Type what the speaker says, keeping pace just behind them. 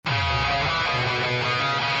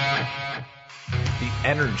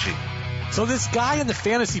energy. So this guy in the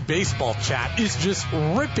fantasy baseball chat is just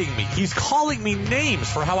ripping me. He's calling me names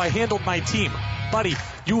for how I handled my team. Buddy,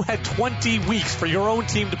 you had 20 weeks for your own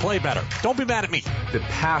team to play better. Don't be mad at me. The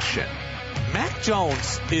passion. Mac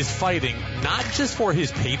Jones is fighting not just for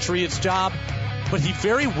his Patriots job, but he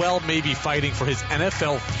very well may be fighting for his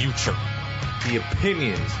NFL future. The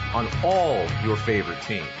opinions on all your favorite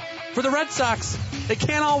teams. For the Red Sox, it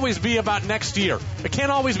can't always be about next year. It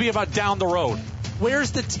can't always be about down the road.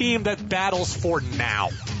 Where's the team that battles for now?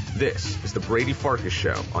 This is the Brady Farkas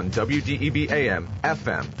Show on WDEV AM,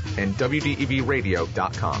 FM, and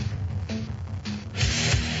WDEVradio.com.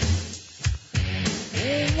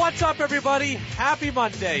 What's up, everybody? Happy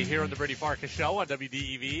Monday here on the Brady Farkas Show on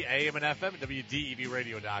WDEV AM and FM and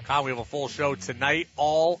WDEVradio.com. We have a full show tonight,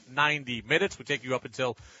 all 90 minutes. We take you up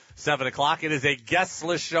until 7 o'clock. It is a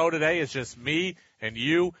guestless show today. It's just me and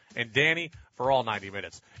you and Danny for all 90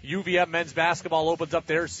 minutes. UVM men's basketball opens up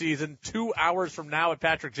their season 2 hours from now at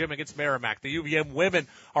Patrick Gym against Merrimack. The UVM women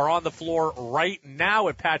are on the floor right now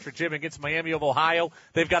at Patrick Gym against Miami of Ohio.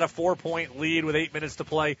 They've got a 4-point lead with 8 minutes to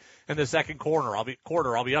play in the second quarter. I'll be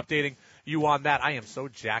updating you on that. I am so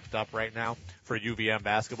jacked up right now for UVM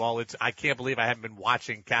basketball. I can't believe I haven't been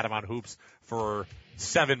watching Catamount Hoops for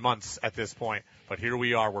 7 months at this point. But here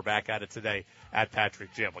we are. We're back at it today at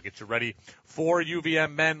Patrick Gym. We'll get you ready for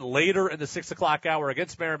UVM men later in the 6 o'clock hour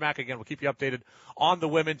against Merrimack. Again, we'll keep you updated on the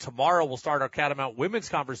women. Tomorrow we'll start our Catamount women's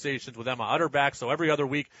conversations with Emma Utterback. So every other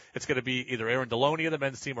week it's going to be either Aaron Deloney of the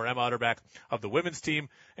men's team or Emma Utterback of the women's team.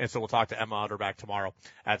 And so we'll talk to Emma Utterback tomorrow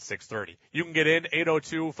at 6:30. You can get in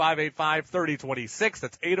 802-585-3026.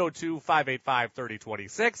 That's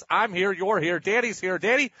 802-585-3026. I'm here. You're here. Danny's here.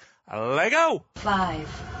 Danny, let go. 5,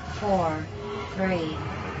 4, 3, 2,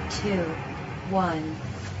 1.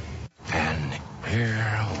 And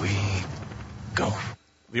here we go.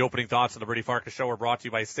 The opening thoughts on the Brady Farkas Show are brought to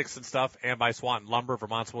you by Sticks and Stuff and by Swanton Lumber,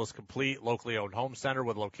 Vermont's most complete locally owned home center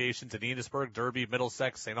with locations in Enosburg, Derby,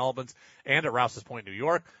 Middlesex, St. Albans, and at Rouse's Point, New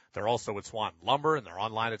York. They're also at Swanton Lumber, and they're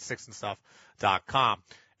online at sticksandstuff.com.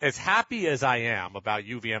 As happy as I am about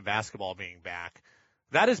UVM basketball being back,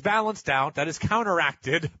 that is balanced out, that is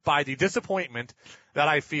counteracted by the disappointment that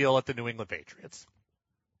I feel at the New England Patriots.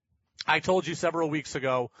 I told you several weeks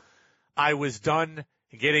ago I was done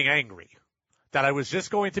getting angry, that I was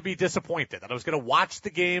just going to be disappointed, that I was going to watch the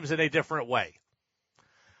games in a different way.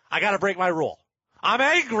 I got to break my rule. I'm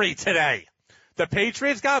angry today. The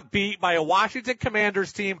Patriots got beat by a Washington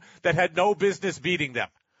Commanders team that had no business beating them.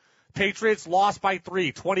 Patriots lost by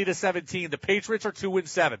 3, 20-17. The Patriots are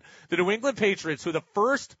 2-7. The New England Patriots, who the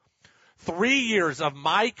first 3 years of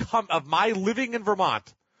my living in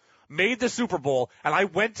Vermont made the Super Bowl, and I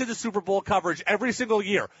went to the Super Bowl coverage every single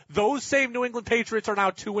year. Those same New England Patriots are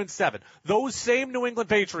now 2-7. Those same New England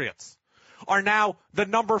Patriots are now the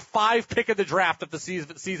number 5 pick of the draft if the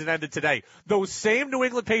season ended today. Those same New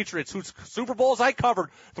England Patriots, whose Super Bowls I covered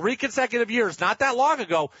 3 consecutive years, not that long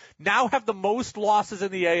ago, now have the most losses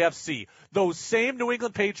in the AFC. Those same New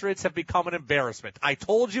England Patriots have become an embarrassment. I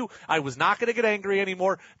told you I was not going to get angry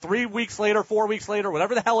anymore. 3 weeks later, 4 weeks later,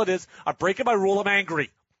 whatever the hell it is, I'm breaking my rule. I'm angry.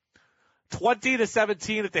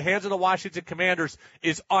 20-17 at the hands of the Washington Commanders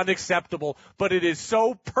is unacceptable, but it is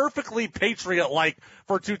so perfectly Patriot-like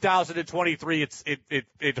for 2023.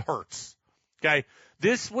 It hurts. Okay.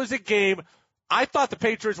 This was a game. I thought the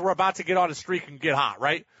Patriots were about to get on a streak and get hot,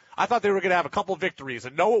 right? I thought they were going to have a couple of victories,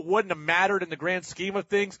 and no, it wouldn't have mattered in the grand scheme of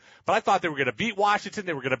things, but I thought they were going to beat Washington,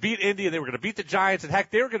 they were going to beat Indy, and they were going to beat the Giants, and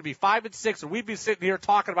heck, they were going to be 5-6, and we'd be sitting here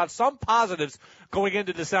talking about some positives going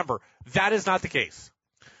into December. That is not the case.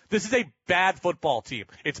 This is a bad football team.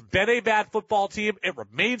 It's been a bad football team. It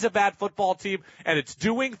remains a bad football team, and it's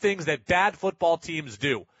doing things that bad football teams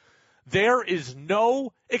do. There is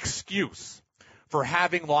no excuse for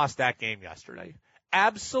having lost that game yesterday.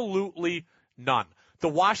 Absolutely none. The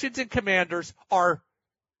Washington Commanders are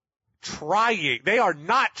trying. They are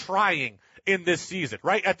not trying in this season,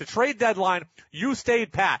 right? At the trade deadline, you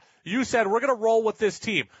stayed pat. You said, we're going to roll with this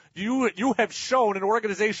team. You have shown an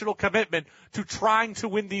organizational commitment to trying to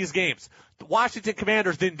win these games. The Washington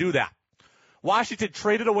Commanders didn't do that. Washington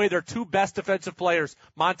traded away their 2 best defensive players,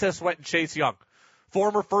 Montez Sweat and Chase Young,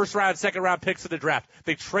 former first-round, second-round picks of the draft.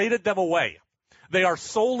 They traded them away. They are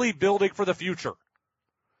solely building for the future.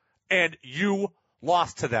 And you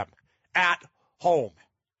lost to them at home.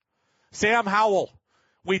 Sam Howell,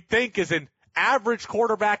 we think, is an average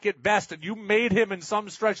quarterback at best, and you made him in some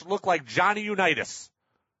stretch look like Johnny Unitas.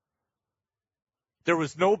 There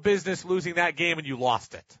was no business losing that game, and you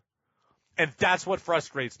lost it. And that's what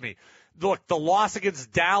frustrates me. Look, the loss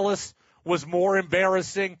against Dallas was more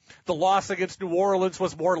embarrassing. The loss against New Orleans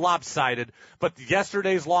was more lopsided. But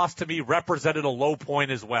yesterday's loss to me represented a low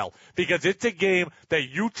point as well, because it's a game that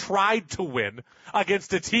you tried to win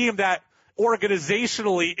against a team that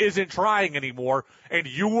organizationally isn't trying anymore, and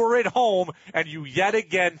you were at home, and you yet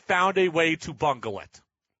again found a way to bungle it.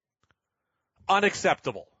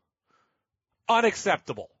 Unacceptable.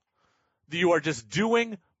 Unacceptable. You are just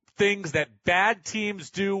doing things that bad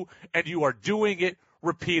teams do, and you are doing it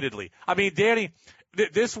repeatedly. I mean, Danny,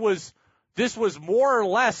 this was more or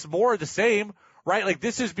less more of the same, right? Like,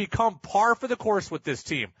 this has become par for the course with this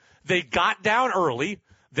team. They got down early.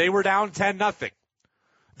 They were down 10-0.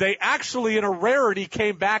 They actually, in a rarity,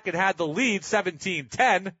 came back and had the lead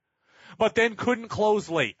 17-10, but then couldn't close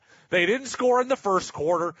late. They didn't score in the first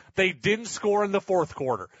quarter. They didn't score in the fourth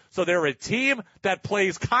quarter. So they're a team that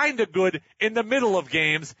plays kind of good in the middle of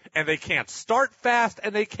games, and they can't start fast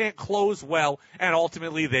and they can't close well, and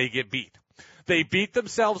ultimately they get beat. They beat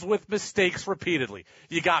themselves with mistakes repeatedly.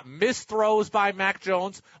 You got missed throws by Mac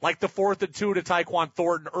Jones, like the 4th and 2 to Tyquan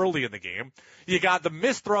Thornton early in the game. You got the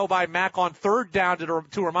missed throw by Mac on third down to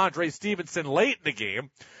Ramondre Stevenson late in the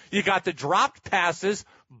game. You got the dropped passes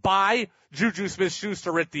by Juju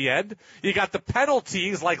Smith-Schuster at the end. You got the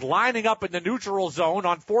penalties, like lining up in the neutral zone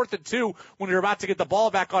on 4th and 2 when you're about to get the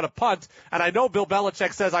ball back on a punt. And I know Bill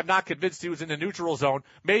Belichick says, I'm not convinced he was in the neutral zone.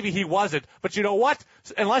 Maybe he wasn't. But you know what?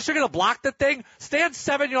 Unless you're going to block the thing, stand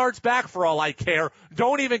 7 yards back for all I care.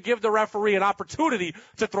 Don't even give the referee an opportunity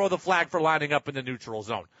to throw the flag for lining up in the neutral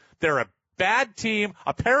zone. They're a bad team.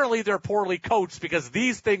 Apparently they're poorly coached, because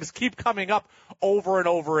these things keep coming up over and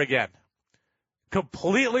over again.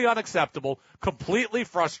 Completely unacceptable, completely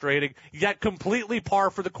frustrating, yet completely par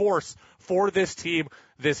for the course for this team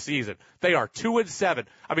this season. They are 2-7.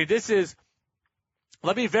 I mean,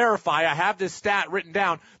 let me verify, I have this stat written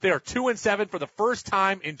down. They are 2-7 for the first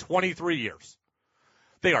time in 23 years.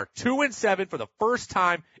 They are 2-7 for the first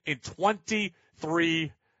time in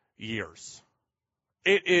 23 years.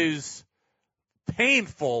 It is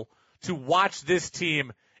painful to watch this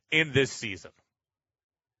team in this season.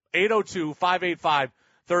 802-585-3026.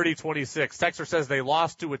 Texter says they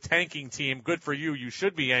lost to a tanking team. Good for you. You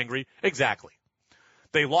should be angry. Exactly.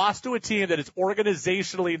 They lost to a team that is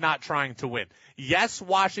organizationally not trying to win. Yes,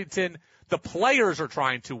 Washington, the players are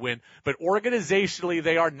trying to win, but organizationally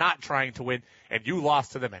they are not trying to win, and you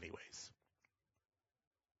lost to them anyways.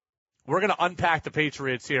 We're going to unpack the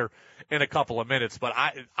Patriots here in a couple of minutes, but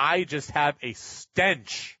I just have a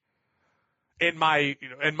stench in my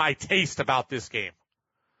taste about this game.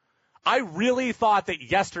 I really thought that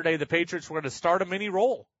yesterday the Patriots were going to start a mini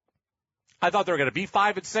roll. I thought they were going to be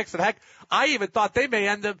 5-6, and heck, I even thought they may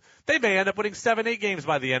end up winning 7-8 games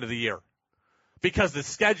by the end of the year, because the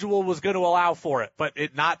schedule was going to allow for it, but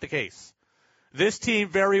not the case. This team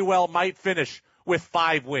very well might finish with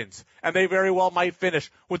 5 wins, and they very well might finish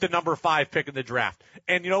with the number 5 pick in the draft.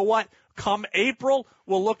 And you know what? Come April,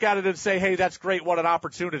 we'll look at it and say, hey, that's great, what an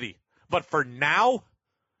opportunity. But for now,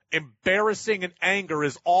 embarrassing and anger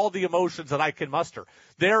is all the emotions that I can muster.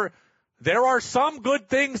 There are some good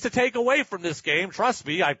things to take away from this game. Trust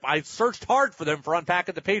me, I searched hard for them for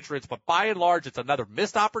Unpacking the Patriots, but by and large, it's another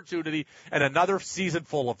missed opportunity and another season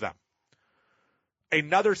full of them.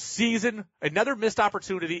 Another missed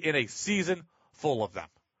opportunity in a season full of them.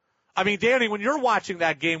 I mean, Danny, when you're watching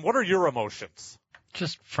that game, what are your emotions?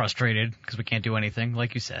 Just frustrated because we can't do anything,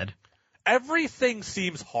 like you said. Everything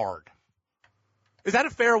seems hard. Is that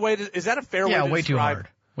a fair way to describe? Yeah, way too hard.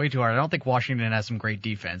 Way too hard. I don't think Washington has some great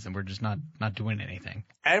defense, and we're just not doing anything.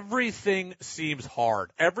 Everything seems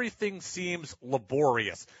hard. Everything seems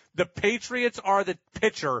laborious. The Patriots are the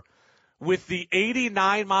pitcher with the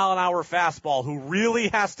 89-mile-an-hour fastball who really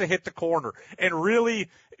has to hit the corner and really,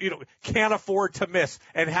 can't afford to miss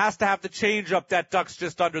and has to have the changeup that ducks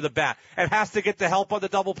just under the bat and has to get the help on the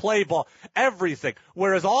double play ball. Everything.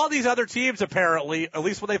 Whereas all these other teams, apparently, at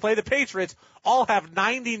least when they play the Patriots, all have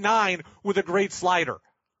 99 with a great slider.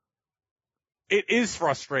 It is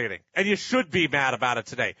frustrating, and you should be mad about it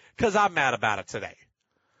today, because I'm mad about it today.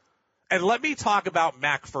 And let me talk about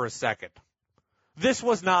Mac for a second. This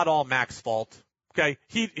was not all Mac's fault, okay?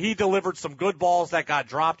 He delivered some good balls that got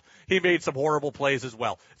dropped. He made some horrible plays as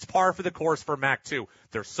well. It's par for the course for Mac, too.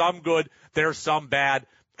 There's some good, there's some bad,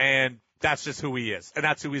 and that's just who he is, and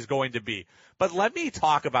that's who he's going to be. But let me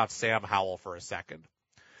talk about Sam Howell for a second.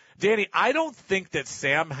 Danny, I don't think that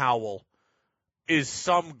Sam Howell is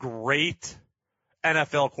some great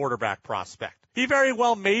NFL quarterback prospect. He very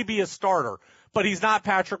well may be a starter, but he's not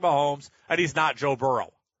Patrick Mahomes, and he's not Joe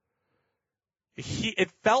Burrow. It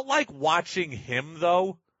felt like watching him,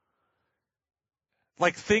 though,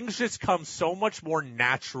 Like, things just come so much more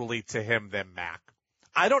naturally to him than Mac.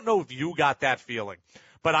 I don't know if you got that feeling,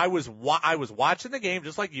 but I was watching the game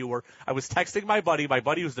just like you were. I was texting my buddy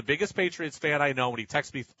who's the biggest Patriots fan I know, and he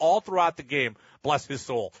texted me all throughout the game, bless his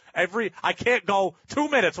soul. I can't go 2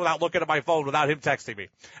 minutes without looking at my phone without him texting me.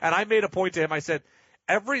 And I made a point to him. I said,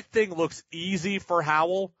 everything looks easy for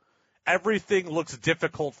Howell. Everything looks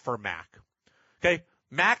difficult for Mac. Okay?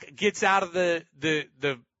 Mac gets out of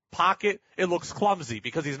the pocket. It looks clumsy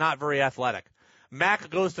because he's not very athletic. Mac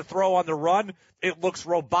goes to throw on the run. It looks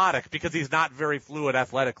robotic because he's not very fluid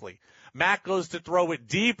athletically. Mac goes to throw it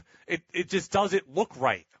deep. It just doesn't look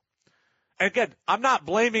right. And again, I'm not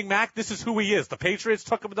blaming Mac. This is who he is. The Patriots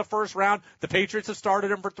took him in the first round. The Patriots have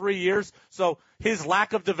started him for 3 years. So his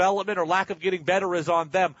lack of development or lack of getting better is on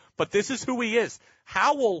them. But this is who he is.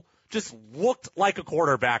 Howell just looked like a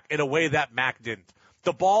quarterback in a way that Mac didn't.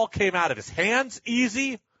 The ball came out of his hands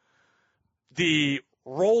easy. The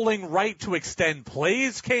rolling right to extend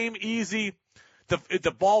plays came easy.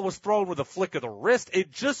 The ball was thrown with a flick of the wrist. He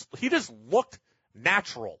just looked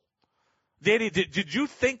natural. Danny, did you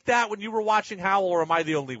think that when you were watching Howell, or am I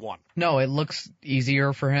the only one? No, it looks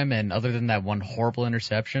easier for him, and other than that one horrible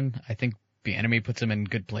interception, I think the enemy puts him in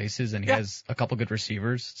good places, and he has a couple good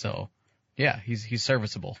receivers. So, yeah, he's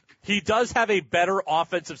serviceable. He does have a better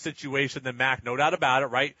offensive situation than Mac, no doubt about it,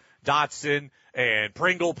 right? Dotson and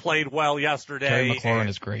Pringle played well yesterday. Terry McLaurin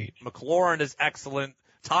is great. McLaurin is excellent.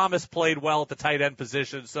 Thomas played well at the tight end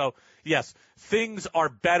position. So, yes, things are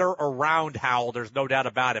better around Howell. There's no doubt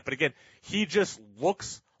about it. But, again, he just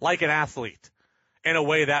looks like an athlete in a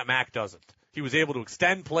way that Mac doesn't. He was able to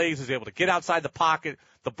extend plays. He was able to get outside the pocket.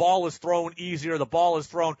 The ball is thrown easier. The ball is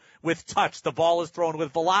thrown with touch. The ball is thrown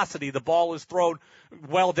with velocity. The ball is thrown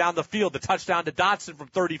well down the field. The touchdown to Dotson from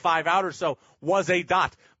 35 out or so was a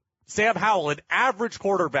dot. Sam Howell, an average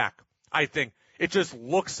quarterback, I think. It just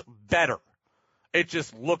looks better. It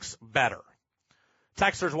just looks better.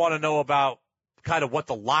 Texters want to know about kind of what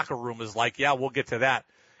the locker room is like. Yeah, we'll get to that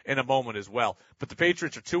in a moment as well. But the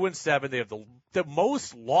Patriots are 2-7. They have the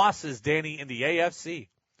most losses, Danny, in the AFC.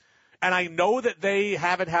 And I know that they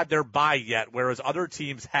haven't had their bye yet, whereas other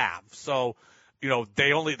teams have. So,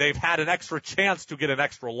 they've had an extra chance to get an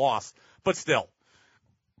extra loss. But still,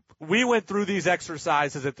 we went through these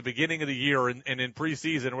exercises at the beginning of the year and in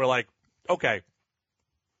preseason. We're like, okay,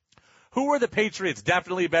 who are the Patriots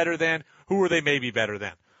definitely better than? Who are they maybe better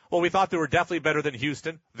than? Well, we thought they were definitely better than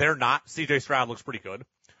Houston. They're not. C.J. Stroud looks pretty good.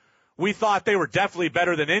 We thought they were definitely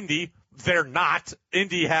better than Indy. They're not.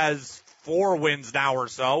 Indy has 4 wins now or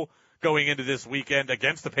so going into this weekend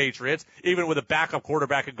against the Patriots, even with a backup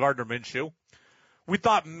quarterback in Gardner Minshew. We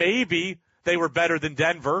thought maybe they were better than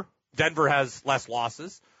Denver. Denver has less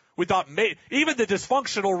losses. We thought even the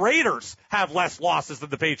dysfunctional Raiders have less losses than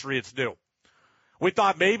the Patriots do. We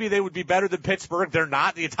thought maybe they would be better than Pittsburgh. They're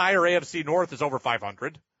not. The entire AFC North is over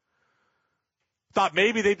 500. Thought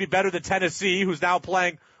maybe they'd be better than Tennessee, who's now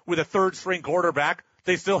playing with a third-string quarterback.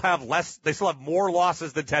 They still have more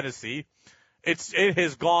losses than Tennessee. It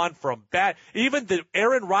has gone from bad. Even the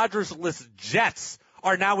Aaron Rodgers-less Jets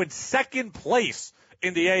are now in second place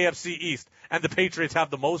in the AFC East, and the Patriots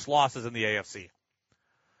have the most losses in the AFC.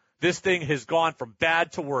 This thing has gone from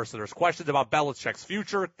bad to worse. There's questions about Belichick's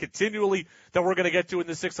future continually that we're going to get to in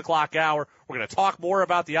the 6 o'clock hour. We're going to talk more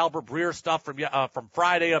about the Albert Breer stuff from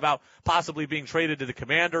Friday about possibly being traded to the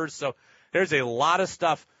Commanders. So there's a lot of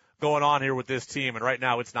stuff going on here with this team, and right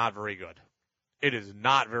now it's not very good. It is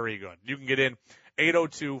not very good. You can get in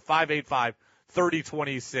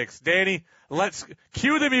 802-585-3026. Danny, let's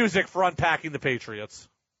cue the music for Unpacking the Patriots.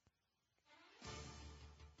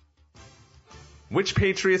 Which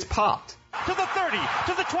Patriots popped? To the 30,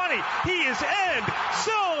 to the 20. He is end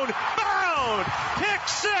zone bound. Pick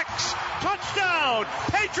 6. Touchdown.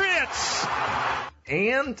 Patriots.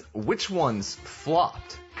 And which ones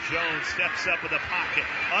flopped? Jones steps up in the pocket,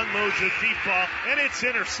 unloads a deep ball, and it's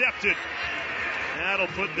intercepted. That'll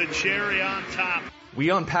put the cherry on top. We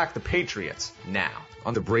unpack the Patriots now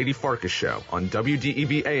on the Brady Farkas Show on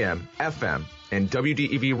WDEB AM, FM, and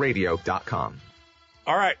WDEBradio.com.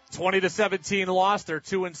 All right, 20-17 loss. They're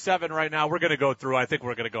 2-7 right now. I think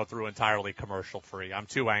we're going to go through entirely commercial free. I'm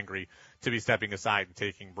too angry to be stepping aside and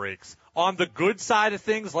taking breaks. On the good side of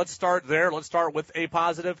things, let's start there. Let's start with a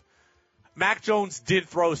positive. Mac Jones did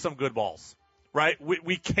throw some good balls, right?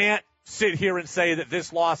 We can't sit here and say that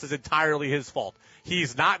this loss is entirely his fault.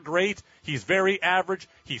 He's not great. He's very average.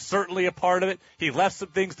 He's certainly a part of it. He left some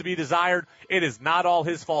things to be desired. It is not all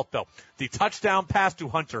his fault, though. The touchdown pass to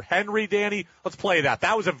Hunter Henry, Danny, let's play that.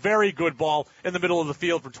 That was a very good ball in the middle of the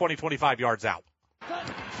field from 20, 25 yards out.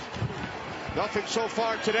 Nothing so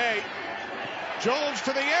far today. Jones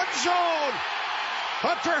to the end zone.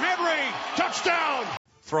 Hunter Henry, touchdown.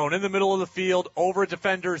 Thrown in the middle of the field, over a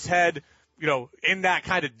defender's head, in that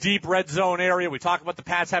kind of deep red zone area. We talk about the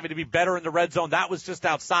Pats having to be better in the red zone. That was just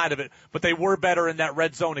outside of it, but they were better in that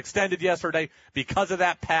red zone extended yesterday because of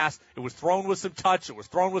that pass. It was thrown with some touch. It was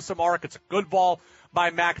thrown with some arc. It's a good ball by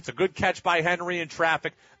Mack. It's a good catch by Henry in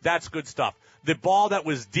traffic. That's good stuff. The ball that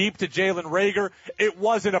was deep to Jalen Reagor, it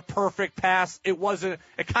wasn't a perfect pass. It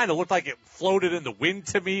kind of looked like it floated in the wind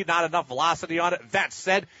to me, not enough velocity on it. That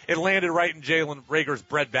said, it landed right in Jalen Reagor's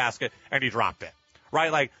breadbasket, and he dropped it.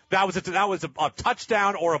 Right? Like, that was a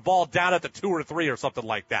touchdown or a ball down at the 2 or 3 or something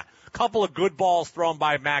like that. A couple of good balls thrown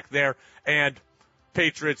by Mack there, and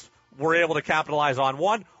Patriots were able to capitalize on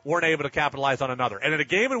one, weren't able to capitalize on another. And in a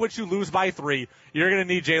game in which you lose by 3, you're going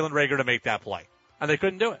to need Jalen Reagor to make that play. And they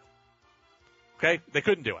couldn't do it. Okay? They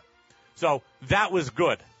couldn't do it. So that was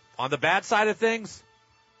good. On the bad side of things,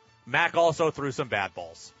 Mack also threw some bad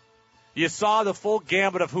balls. You saw the full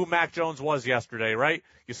gamut of who Mac Jones was yesterday, right?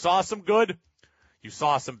 You saw some good. You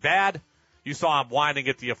saw some bad. You saw him whining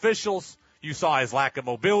at the officials. You saw his lack of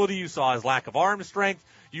mobility. You saw his lack of arm strength.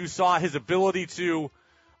 You saw his ability to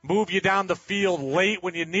move you down the field late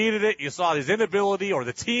when you needed it. You saw his inability, or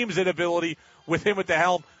the team's inability, with him at the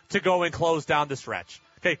helm to go and close down the stretch.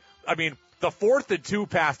 Okay, I mean, the 4th and 2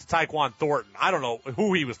 pass to Tyquan Thornton, I don't know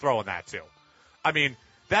who he was throwing that to. I mean,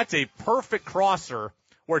 that's a perfect crosser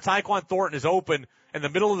where Tyquan Thornton is open in the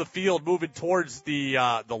middle of the field, moving towards the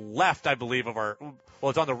left, I believe,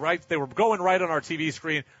 it's on the right. They were going right on our TV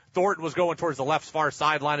screen. Thornton was going towards the left far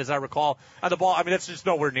sideline, as I recall. And the ball, that's just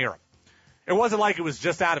nowhere near him. It wasn't like it was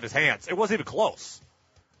just out of his hands. It wasn't even close.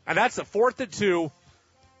 And that's the 4th and 2.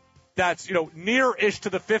 That's, near-ish to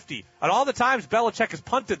the 50. And all the times Belichick has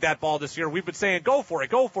punted that ball this year, we've been saying, go for it,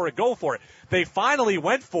 go for it, go for it. They finally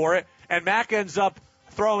went for it, and Mack ends up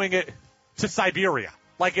throwing it to Siberia.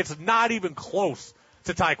 Like, it's not even close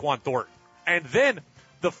to Tyquan Thornton. And then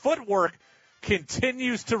the footwork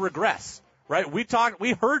continues to regress, right?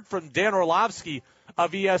 We heard from Dan Orlovsky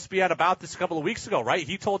of ESPN about this a couple of weeks ago, right?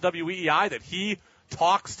 He told WEEI that he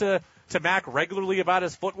talks to Mack regularly about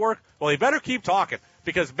his footwork. Well, he better keep talking,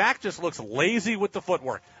 because Mack just looks lazy with the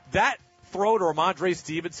footwork. That throw to Ramondre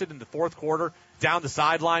Stevenson in the 4th quarter down the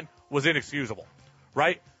sideline was inexcusable,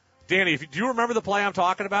 right? Danny, do you remember the play I'm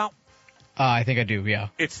talking about? I think I do, yeah.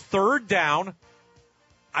 It's 3rd down.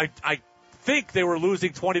 I think they were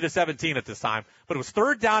losing 20-17 at this time, but it was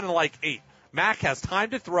 3rd down and like 8. Mack has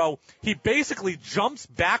time to throw. He basically jumps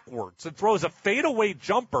backwards and throws a fadeaway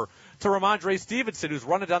jumper to Ramondre Stevenson, who's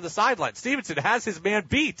running down the sideline. Stevenson has his man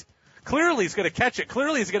beat. Clearly he's going to catch it.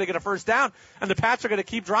 Clearly he's going to get a first down, and the Pats are going to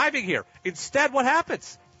keep driving here. Instead, what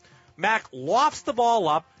happens? Mack lofts the ball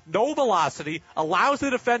up, no velocity, allows the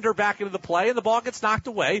defender back into the play, and the ball gets knocked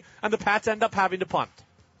away, and the Pats end up having to punt.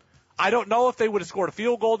 I don't know if they would have scored a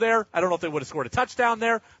field goal there. I don't know if they would have scored a touchdown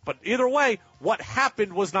there. But either way, what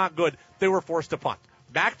happened was not good. They were forced to punt.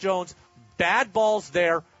 Mac Jones, bad balls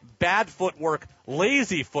there, bad footwork,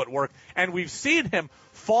 lazy footwork, and we've seen him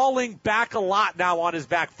falling back a lot now on his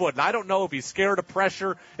back foot. And I don't know if he's scared of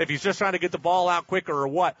pressure, if he's just trying to get the ball out quicker or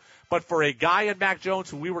what. But for a guy in Mac Jones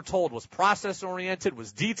who we were told was process-oriented,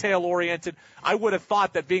 was detail-oriented, I would have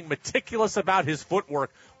thought that being meticulous about his footwork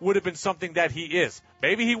would have been something that he is.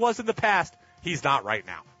 Maybe he was in the past. He's not right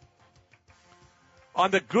now.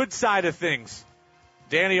 On the good side of things,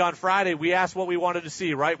 Danny, on Friday, we asked what we wanted to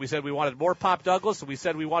see, right? We said we wanted more Pop Douglas, and we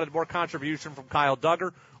said we wanted more contribution from Kyle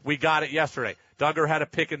Duggar. We got it yesterday. Duggar had a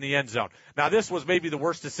pick in the end zone. Now, this was maybe the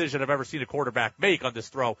worst decision I've ever seen a quarterback make on this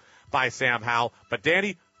throw by Sam Howell. But,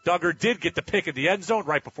 Danny, Duggar did get the pick in the end zone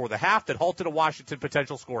right before the half that halted a Washington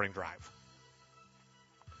potential scoring drive.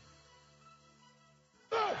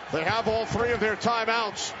 They have all 3 of their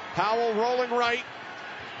timeouts. Howell rolling right,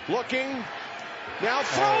 looking, now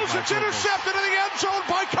throws. It's intercepted in the end zone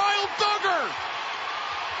by Kyle Duggar.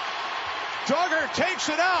 Duggar takes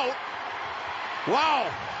it out.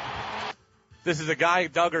 Wow. This is a guy,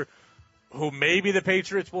 Duggar, who maybe the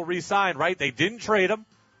Patriots will re-sign, right? They didn't trade him.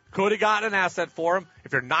 Could have gotten an asset for him.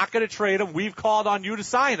 If you're not going to trade him, we've called on you to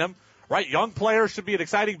sign him, right? Young players should be an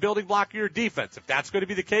exciting building block of your defense. If that's going to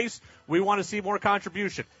be the case, we want to see more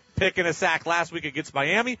contribution. Picking a sack last week against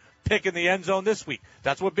Miami, picking the end zone this week.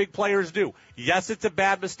 That's what big players do. Yes, it's a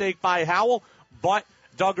bad mistake by Howell, but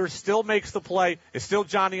Duggar still makes the play, is still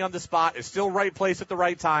Johnny on the spot, is still right place at the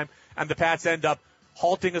right time, and the Pats end up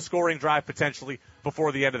halting a scoring drive potentially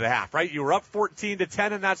before the end of the half, right? You were up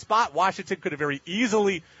 14-10 in that spot. Washington could have very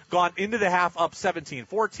easily gone into the half up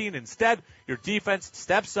 17-14. Instead, your defense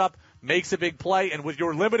steps up, makes a big play, and with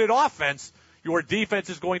your limited offense, your defense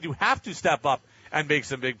is going to have to step up and make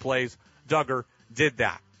some big plays. Duggar did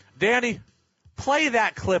that. Danny, play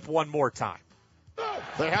that clip one more time.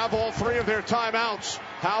 They have all three of their timeouts.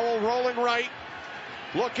 Howell rolling right,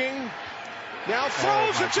 looking, now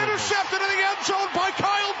throws. It's intercepted in the end zone by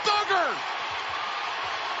Kyle Duggar.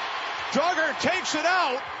 Duggar takes it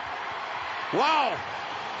out. Wow.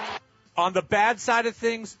 On the bad side of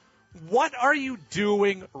things, what are you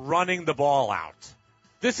doing running the ball out?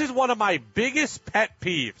 This is one of my biggest pet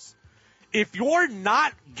peeves. If you're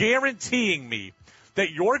not guaranteeing me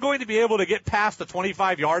that you're going to be able to get past the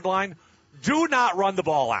 25-yard line, do not run the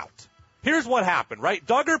ball out. Here's what happened, right?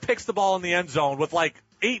 Duggar picks the ball in the end zone with like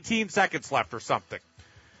 18 seconds left or something.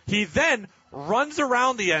 He then runs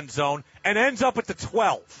around the end zone and ends up at the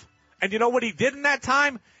 12. And you know what he did in that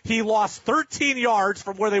time? He lost 13 yards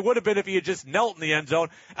from where they would have been if he had just knelt in the end zone,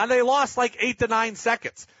 and they lost like 8 to 9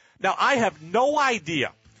 seconds. Now, I have no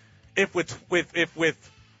idea if with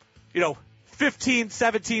 15,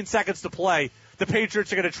 17 seconds to play, the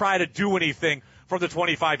Patriots are going to try to do anything from the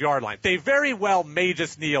 25-yard line. They very well may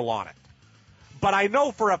just kneel on it. But I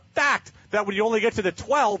know for a fact that when you only get to the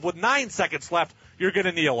 12 with 9 seconds left, you're going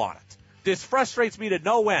to kneel on it. This frustrates me to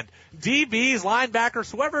no end. DBs,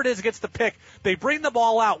 linebackers, whoever it is gets the pick. They bring the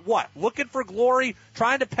ball out, what? Looking for glory,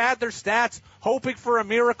 trying to pad their stats, hoping for a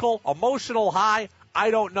miracle, emotional high?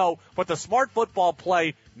 I don't know. But the smart football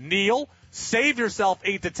play, kneel, save yourself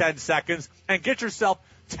 8 to 10 seconds, and get yourself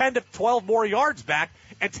 10 to 12 more yards back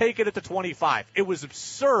and take it at the 25. It was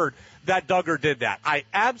absurd that Duggar did that.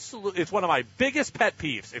 It's one of my biggest pet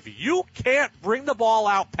peeves. If you can't bring the ball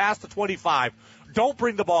out past the 25, don't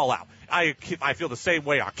bring the ball out. I feel the same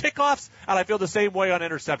way on kickoffs, and I feel the same way on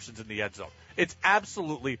interceptions in the end zone. It's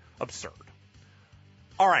absolutely absurd.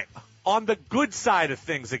 All right, on the good side of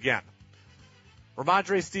things again,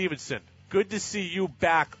 Ramondre Stevenson, good to see you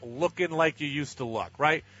back looking like you used to look,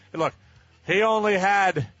 right? And look, he only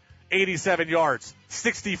had 87 yards.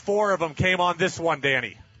 64 of them came on this one,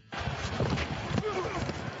 Danny.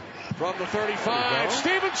 From the 35,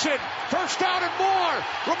 Stevenson, first down and more.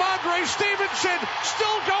 Ramondre Stevenson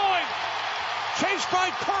still going. Chased by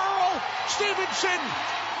Pearl. Stevenson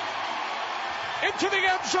into the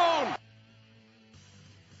end zone.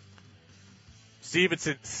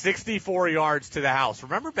 Stevenson, 64 yards to the house.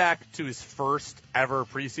 Remember back to his first ever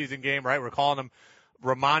preseason game, right? We're calling him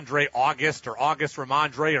Ramondre August or August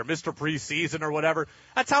Ramondre or Mr. Preseason or whatever.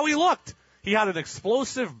 That's how he looked. He had an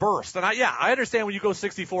explosive burst. And I understand when you go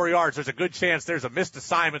 64 yards, there's a good chance there's a missed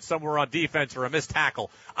assignment somewhere on defense or a missed tackle.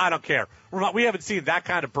 I don't care. We haven't seen that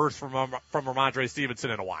kind of burst from Ramondre Stevenson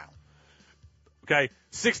in a while. Okay,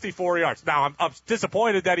 64 yards. Now, I'm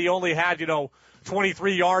disappointed that he only had,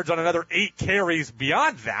 23 yards on another 8 carries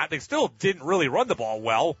beyond that. They still didn't really run the ball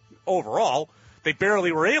well overall. They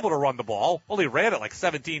barely were able to run the ball. Only ran it like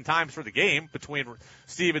 17 times for the game between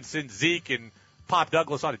Stevenson, Zeke, and Pop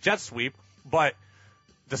Douglas on a jet sweep. But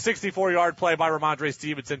the 64-yard play by Ramondre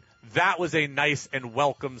Stevenson, that was a nice and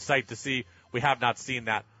welcome sight to see. We have not seen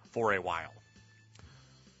that for a while.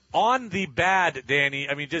 On the bad, Danny,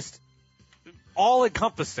 just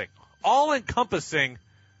all-encompassing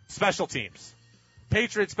special teams.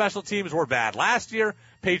 Patriots special teams were bad last year.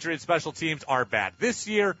 Patriots special teams are bad this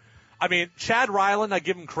year. Chad Ryland, I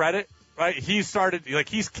give him credit, right? He's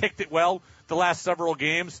kicked it well the last several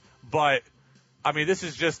games, but this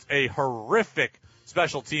is just a horrific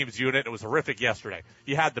special teams unit. It was horrific yesterday.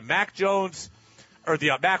 You had the Mac Wilson,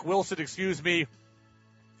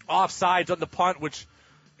 offsides on the punt, which,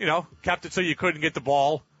 kept it so you couldn't get the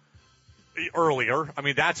ball earlier.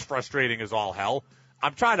 That's frustrating as all hell.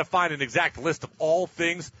 I'm trying to find an exact list of all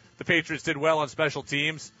things the Patriots did well on special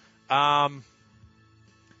teams. So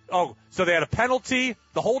they had a penalty,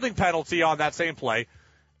 the holding penalty on that same play,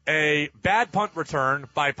 a bad punt return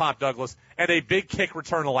by Pop Douglas, and a big kick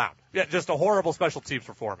return allowed. Yeah, just a horrible special teams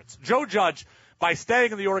performance. Joe Judge, by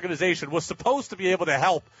staying in the organization, was supposed to be able to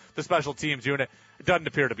help the special teams unit. It doesn't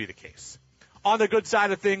appear to be the case. On the good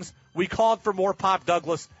side of things, we called for more Pop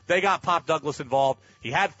Douglas. They got Pop Douglas involved.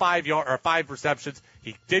 He had 5 receptions.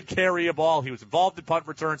 He did carry a ball. He was involved in punt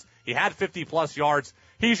returns. He had 50-plus yards.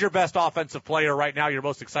 He's your best offensive player right now, your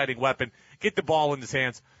most exciting weapon. Get the ball in his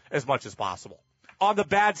hands as much as possible. On the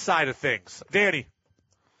bad side of things, Danny,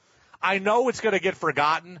 I know it's going to get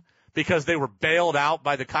forgotten because they were bailed out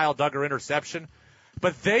by the Kyle Duggar interception,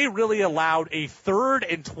 but they really allowed a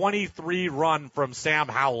 3rd and 23 run from Sam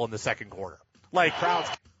Howell in the second quarter. Crowds.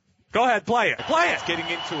 Go ahead, play it. Play it. Getting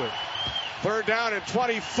into it. 3rd down and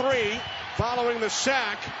 23 following the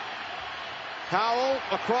sack. Howell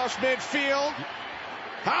across midfield.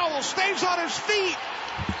 Howell stays on his feet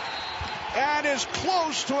and is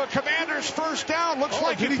close to a Commander's first down. Looks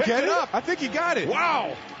like he picked it up. I think he got it.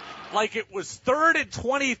 Wow. like it was 3rd and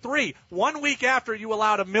 23. 1 week after you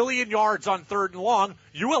allowed 1 million yards on 3rd and long,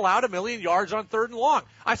 you allowed 1 million yards on 3rd and long.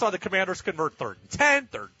 I saw the Commanders convert 3rd and 10,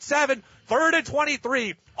 3rd and 7, 3rd and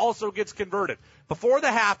 23 also gets converted. Before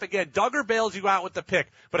the half, again, Duggar bails you out with the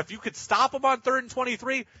pick. But if you could stop him on 3rd and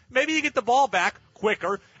 23, maybe you get the ball back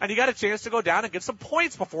quicker, and you got a chance to go down and get some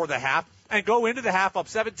points before the half and go into the half up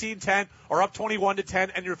 17-10 or up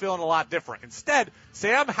 21-10, and you're feeling a lot different. Instead,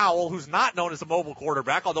 Sam Howell, who's not known as a mobile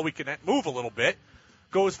quarterback, although he can move a little bit,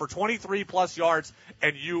 goes for 23-plus yards,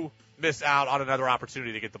 and you miss out on another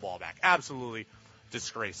opportunity to get the ball back. Absolutely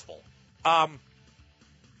disgraceful.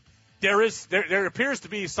 There appears to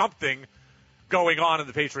be something going on in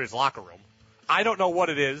the Patriots locker room. I don't know what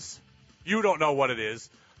it is. You don't know what it is.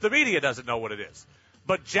 The media doesn't know what it is.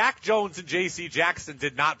 But Jack Jones and J.C. Jackson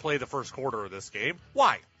did not play the first quarter of this game.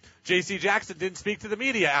 Why? J.C. Jackson didn't speak to the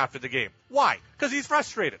media after the game. Why? Because he's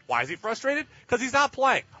frustrated. Why is he frustrated? Because he's not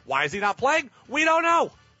playing. Why is he not playing? We don't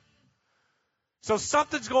know. So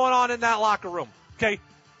something's going on in that locker room. Okay,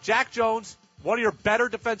 Jack Jones, one of your better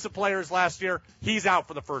defensive players last year, he's out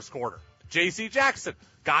for the first quarter. J.C. Jackson,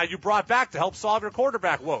 guy you brought back to help solve your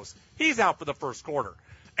quarterback woes, he's out for the first quarter.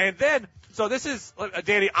 And then, so this is,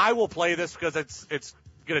 Danny, I will play this because it's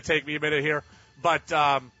going to take me a minute here, but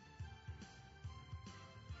I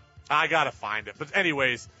got to find it. But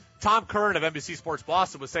anyways, Tom Curran of NBC Sports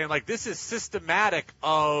Boston was saying, like, this is systematic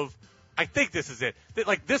of, I think this is it,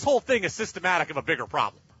 like, this whole thing is systematic of a bigger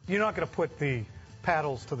problem. You're not going to put the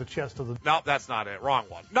paddles to the chest of the... No, that's not it. Wrong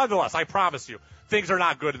one. Nonetheless, I promise you, things are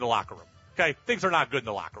not good in the locker room. Okay? Things are not good in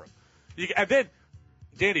the locker room. And then,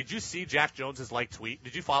 Danny, did you see Jack Jones's tweet?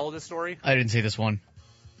 Did you follow this story? I didn't see this one.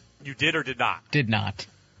 You did or did not? Did not.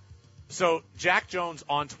 So, Jack Jones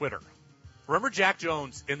on Twitter. Remember Jack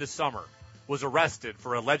Jones in the summer was arrested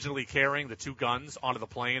for allegedly carrying the 2 guns onto the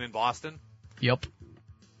plane in Boston? Yep.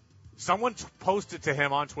 Someone posted to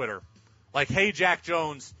him on Twitter, like, hey, Jack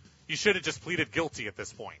Jones, you should have just pleaded guilty at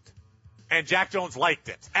this point. And Jack Jones liked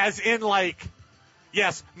it. As in, like,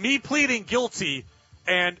 yes, me pleading guilty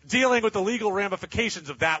and dealing with the legal ramifications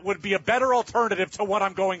of that would be a better alternative to what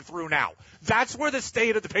I'm going through now. That's where the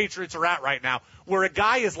state of the Patriots are at right now, where a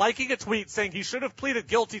guy is liking a tweet saying he should have pleaded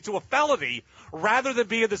guilty to a felony rather than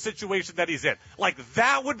be in the situation that he's in. Like,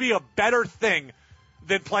 that would be a better thing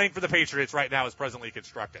than playing for the Patriots right now as presently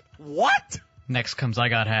constructed. What? Next comes I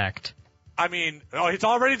got hacked. I mean, it's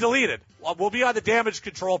already deleted. We'll be on the damage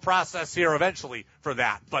control process here eventually for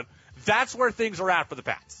that. But that's where things are at for the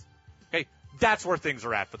Pats. Okay? That's where things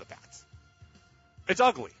are at for the Pats. It's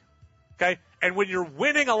ugly. Okay? And when you're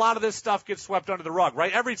winning, a lot of this stuff gets swept under the rug,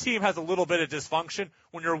 right? Every team has a little bit of dysfunction.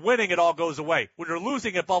 When you're winning, it all goes away. When you're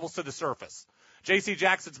losing, it bubbles to the surface. J.C.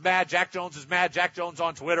 Jackson's mad. Jack Jones is mad. Jack Jones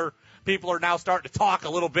on Twitter. People are now starting to talk a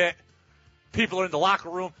little bit. People are in the locker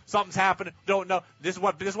room. Something's happening. Don't know. This is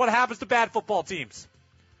what happens to bad football teams.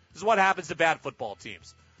 This is what happens to bad football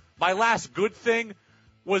teams. My last good thing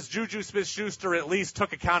was Juju Smith-Schuster at least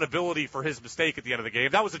took accountability for his mistake at the end of the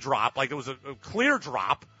game. That was a drop. Like, it was a clear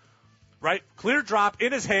drop, right? Clear drop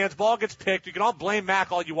in his hands. Ball gets picked. You can all blame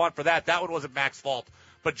Mac all you want for that. That one wasn't Mac's fault.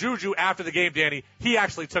 But Juju, after the game, Danny, he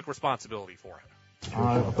actually took responsibility for it.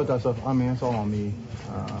 I put that stuff, it's all on me.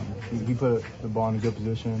 He put the ball in a good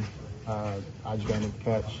position. I just got to make the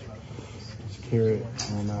catch, secure it,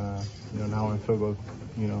 and, now we're in field goal,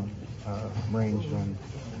 range, and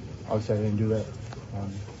obviously I didn't do that.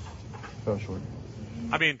 Fell short.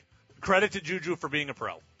 I mean, credit to Juju for being a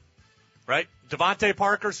pro, right? Devontae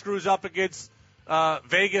Parker screws up against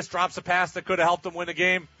Vegas, drops a pass that could have helped him win a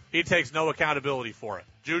game. He takes no accountability for it.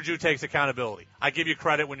 Juju takes accountability. I give you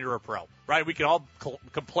credit when you're a pro, right? We can all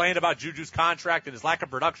complain about Juju's contract and his lack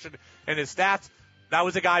of production and his stats. That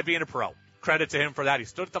was a guy being a pro. Credit to him for that. He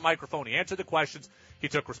stood at the microphone. He answered the questions. He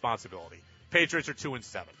took responsibility. Patriots are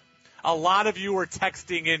 2-7. A lot of you are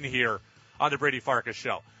texting in here on the Brady Farkas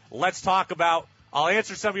Show. Let's talk about, I'll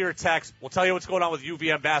answer some of your texts. We'll tell you what's going on with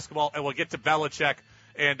UVM basketball, and we'll get to Belichick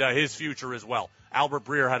and his future as well. Albert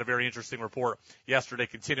Breer had a very interesting report yesterday,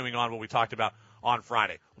 continuing on what we talked about on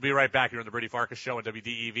Friday. We'll be right back here on the Brady Farkas Show on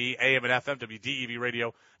WDEV, AM and FM,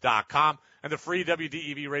 WDEVradio.com, and the free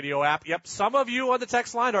WDEV radio app. Yep, some of you on the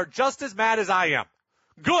text line are just as mad as I am.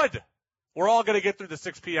 Good. We're all going to get through the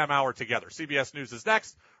 6 p.m. hour together. CBS News is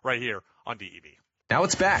next, right here on DEV. Now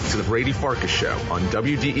it's back to the Brady Farkas Show on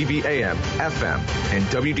WDEV AM, FM, and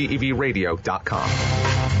WDEVradio.com.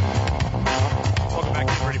 Welcome back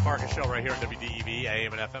to the Brady Farkas Show right here on WDEV,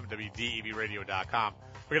 AM and FM, WDEVradio.com.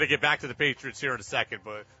 We're going to get back to the Patriots here in a second,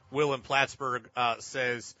 but Will in Plattsburgh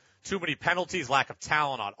says too many penalties, lack of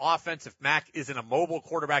talent on offense. If Mac isn't a mobile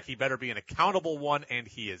quarterback, he better be an accountable one, and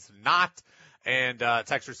he is not. And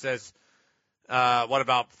Texter says, what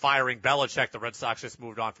about firing Belichick? The Red Sox just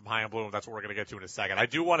moved on from High and Bloom. That's what we're going to get to in a second. I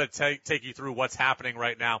do want to take you through what's happening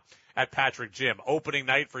right now at Patrick Gym. Opening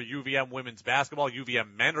night for UVM women's basketball.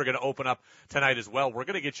 UVM men are going to open up tonight as well. We're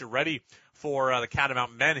going to get you ready for the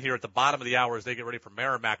Catamount men here at the bottom of the hour as they get ready for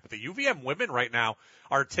Merrimack. But the UVM women right now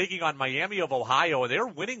are taking on Miami of Ohio, and they're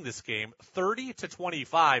winning this game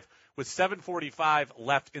 30-25 with 7:45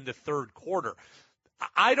 left in the third quarter.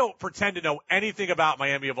 I don't pretend to know anything about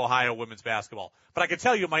Miami of Ohio women's basketball, but I can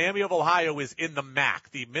tell you Miami of Ohio is in the MAC,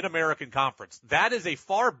 the Mid-American Conference. That is a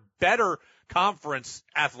far better conference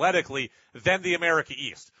athletically than the America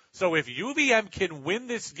East. So if UVM can win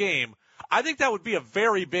this game, I think that would be a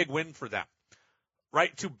very big win for them,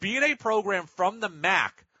 right? To be in a program from the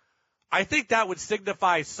MAC, I think that would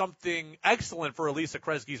signify something excellent for Elisa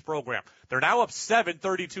Kresge's program. They're now up 7,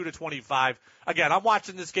 32-25. Again, I'm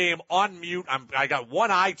watching this game on mute. I got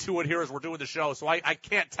one eye to it here as we're doing the show, so I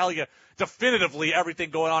can't tell you definitively everything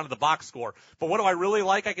going on in the box score. But what do I really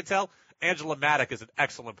like, I can tell? Angela Maddock is an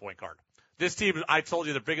excellent point guard. This team, I told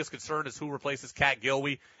you, the biggest concern is who replaces Kat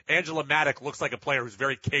Gilwey. Angela Maddock looks like a player who's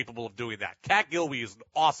very capable of doing that. Kat Gilwey is an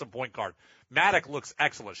awesome point guard. Maddock looks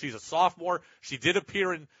excellent. She's a sophomore. She did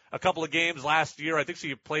appear in a couple of games last year. I think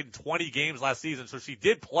she played in 20 games last season, so she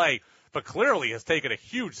did play, but clearly has taken a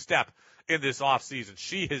huge step in this offseason.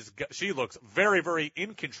 She looks very, very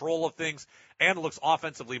in control of things and looks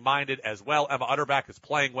offensively minded as well. Emma Utterback is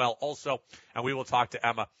playing well also, and we will talk to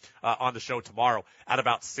Emma on the show tomorrow at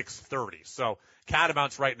about 6:30. So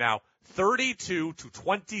Catamounts right now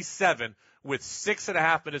 32-27 with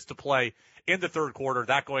 6.5 minutes to play in the third quarter.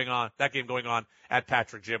 That game going on at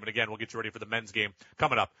Patrick Gym. And again, we'll get you ready for the men's game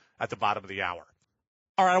coming up at the bottom of the hour.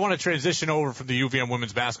 All right, I want to transition over from the UVM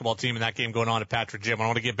women's basketball team and that game going on at Patrick Gym. I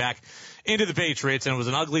want to get back into the Patriots, and it was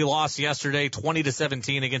an ugly loss yesterday,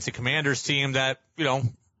 20-17 against the Commanders team that,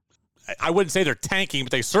 I wouldn't say they're tanking,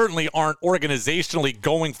 but they certainly aren't organizationally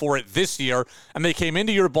going for it this year. And they came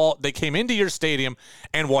into your stadium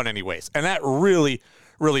and won anyways. And that really,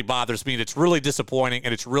 really bothers me. It's really disappointing,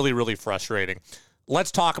 and it's really, really frustrating.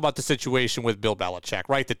 Let's talk about the situation with Bill Belichick,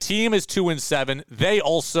 right? The team is 2-7. They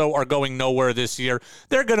also are going nowhere this year.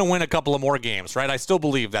 They're going to win a couple of more games, right? I still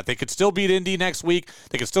believe that. They could still beat Indy next week.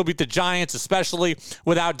 They could still beat the Giants, especially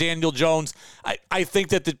without Daniel Jones. I think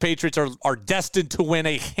that the Patriots are destined to win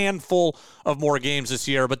a handful of more games this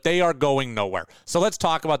year, but they are going nowhere. So let's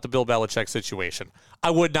talk about the Bill Belichick situation.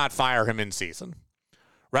 I would not fire him in season,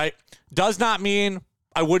 right? Does not mean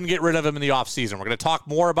I wouldn't get rid of him in the offseason. We're going to talk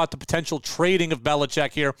more about the potential trading of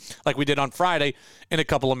Belichick here, like we did on Friday, in a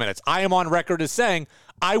couple of minutes. I am on record as saying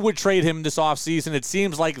I would trade him this offseason. It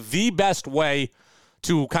seems like the best way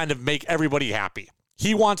to kind of make everybody happy.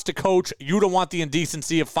 He wants to coach. You don't want the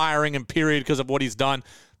indecency of firing him, period, because of what he's done.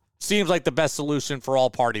 Seems like the best solution for all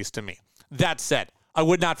parties to me. That said, I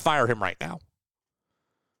would not fire him right now.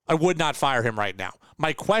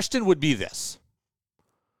 My question would be this.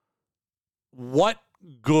 What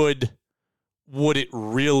good would it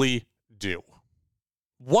really do?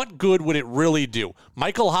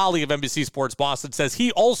 Michael Holley of NBC Sports Boston says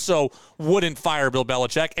he also wouldn't fire Bill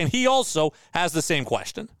Belichick, and he also has the same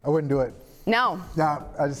question. I wouldn't do it. No,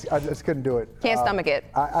 I just couldn't do it. Can't stomach it.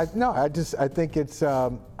 I think it's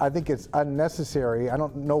unnecessary. I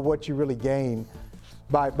don't know what you really gain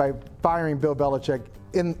by firing Bill Belichick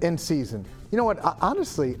in season. You know what?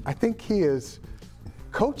 Honestly, I think he is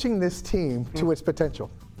coaching this team to its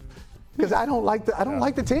potential, because I don't like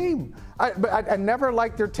the team. I never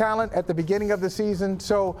liked their talent at the beginning of the season.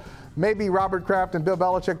 So maybe Robert Kraft and Bill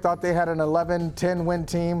Belichick thought they had an 11-10 win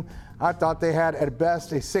team. I thought they had at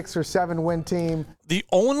best a 6 or 7 win team. The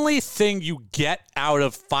only thing you get out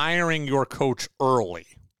of firing your coach early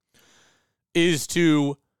is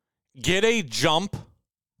to get a jump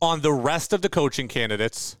on the rest of the coaching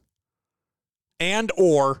candidates, and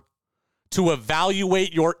or to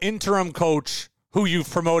evaluate your interim coach who you've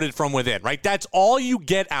promoted from within, right? That's all you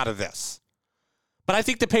get out of this. But I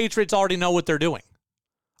think the Patriots already know what they're doing.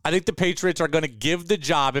 I think the Patriots are going to give the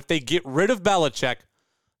job, if they get rid of Belichick,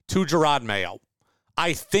 to Gerard Mayo.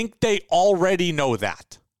 I think they already know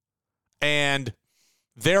that. And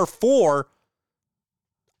therefore,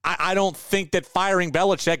 I don't think that firing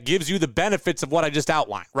Belichick gives you the benefits of what I just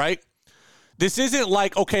outlined, right? This isn't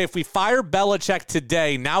like, okay, if we fire Belichick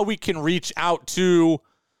today, now we can reach out to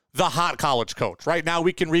the hot college coach, right? Now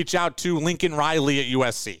we can reach out to Lincoln Riley at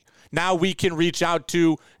USC. Now we can reach out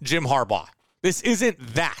to Jim Harbaugh. This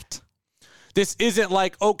isn't that. This isn't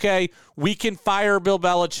like, okay, we can fire Bill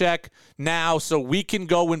Belichick now so we can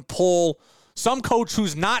go and pull some coach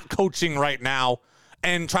who's not coaching right now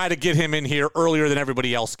and try to get him in here earlier than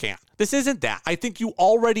everybody else can. This isn't that. I think you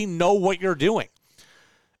already know what you're doing.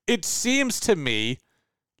 It seems to me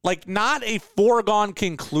like not a foregone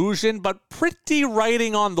conclusion, but pretty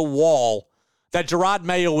writing on the wall that Jerod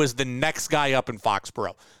Mayo is the next guy up in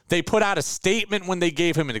Foxborough. They put out a statement when they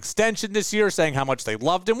gave him an extension this year saying how much they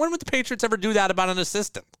loved him. When would the Patriots ever do that about an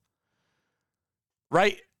assistant?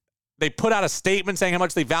 Right? They put out a statement saying how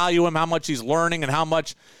much they value him, how much he's learning, and how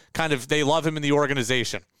much kind of they love him in the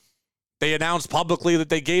organization. They announced publicly that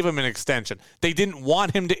they gave him an extension. They didn't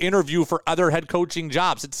want him to interview for other head coaching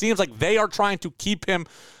jobs. It seems like they are trying to keep him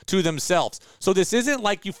to themselves. So this isn't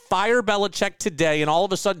like you fire Belichick today and all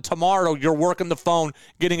of a sudden tomorrow you're working the phone,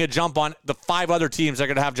 getting a jump on the 5 other teams that are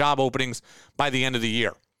going to have job openings by the end of the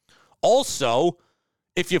year. Also,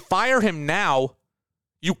 if you fire him now,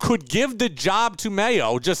 you could give the job to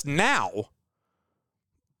Mayo just now,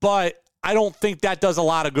 but I don't think that does a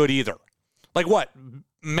lot of good either. Like what?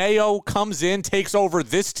 Mayo comes in, takes over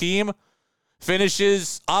this team,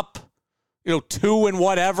 finishes up, 2 and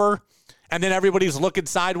whatever, and then everybody's looking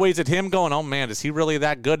sideways at him going, oh, man, is he really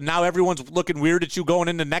that good? Now everyone's looking weird at you going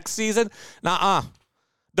into next season? Nuh-uh.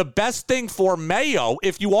 The best thing for Mayo,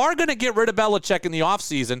 if you are going to get rid of Belichick in the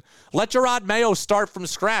offseason, let Jerod Mayo start from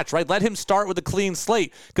scratch, right? Let him start with a clean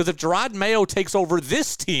slate. Because if Jerod Mayo takes over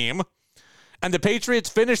this team and the Patriots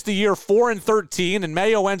finish the year 4-13 and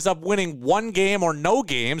Mayo ends up winning 1 game or no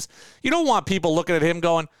games, you don't want people looking at him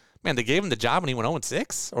going, man, they gave him the job and he went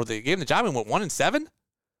 0-6? Or they gave him the job and went 1-7?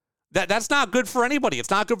 That's not good for anybody. It's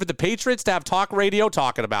not good for the Patriots to have talk radio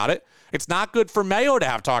talking about it. It's not good for Mayo to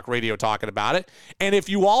have talk radio talking about it. And if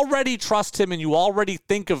you already trust him and you already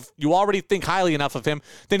think highly enough of him,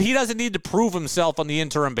 then he doesn't need to prove himself on the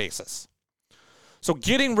interim basis. So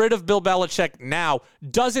getting rid of Bill Belichick now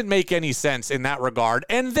doesn't make any sense in that regard.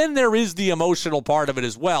 And then there is the emotional part of it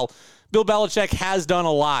as well. Bill Belichick has done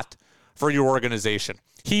a lot for your organization.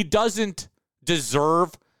 He doesn't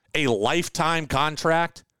deserve a lifetime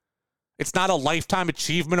contract. It's not a lifetime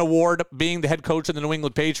achievement award being the head coach of the New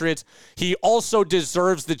England Patriots. He also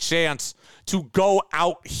deserves the chance to go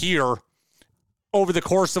out here over the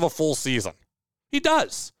course of a full season. He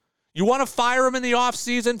does. You want to fire him in the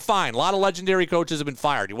offseason? Fine. A lot of legendary coaches have been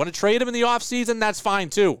fired. You want to trade him in the offseason? That's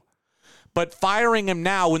fine too. But firing him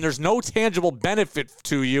now when there's no tangible benefit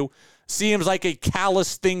to you seems like a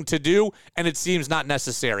callous thing to do, and it seems not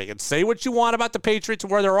necessary. And say what you want about the Patriots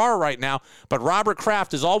and where they are right now, but Robert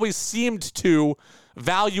Kraft has always seemed to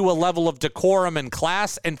value a level of decorum and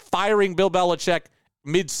class, and firing Bill Belichick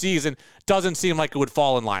mid-season doesn't seem like it would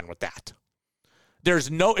fall in line with that.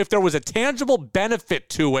 If there was a tangible benefit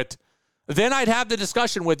to it, then I'd have the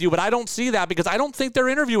discussion with you, but I don't see that because I don't think they're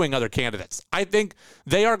interviewing other candidates. I think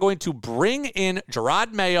they are going to bring in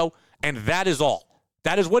Jerod Mayo, and that is all.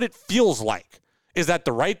 That is what it feels like. Is that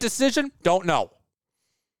the right decision? Don't know.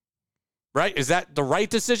 Right? Is that the right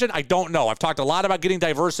decision? I don't know. I've talked a lot about getting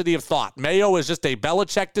diversity of thought. Mayo is just a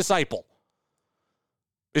Belichick disciple.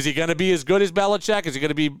 Is he going to be as good as Belichick? Is he going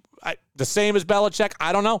to be the same as Belichick?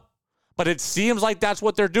 I don't know. But it seems like that's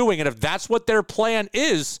what they're doing. And if that's what their plan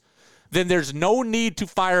is, then there's no need to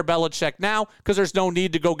fire Belichick now because there's no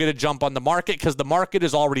need to go get a jump on the market because the market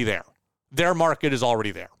is already there. Their market is already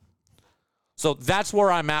there. So that's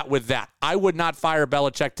where I'm at with that. I would not fire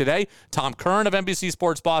Belichick today. Tom Curran of NBC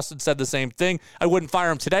Sports Boston said the same thing. I wouldn't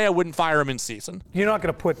fire him today. I wouldn't fire him in season. You're not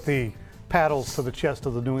going to put the paddles to the chest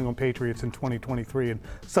of the New England Patriots in 2023 and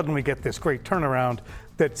suddenly get this great turnaround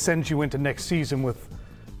that sends you into next season with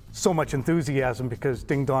so much enthusiasm because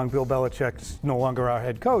ding-dong Bill Belichick's no longer our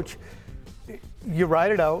head coach. You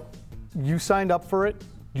ride it out. You signed up for it.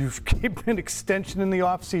 You gave an extension in the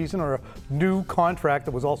offseason or a new contract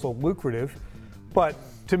that was also lucrative. But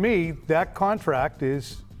to me, that contract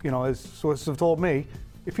is, as sources have told me,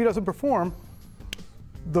 if he doesn't perform,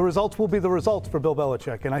 the results will be the results for Bill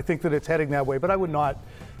Belichick. And I think that it's heading that way. But I would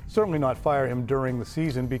certainly not fire him during the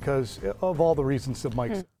season because of all the reasons that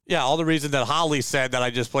Mike said. Yeah, all the reasons that Holly said that I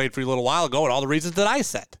just played for you a little while ago and all the reasons that I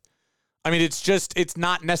said. I mean, it's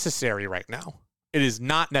not necessary right now. It is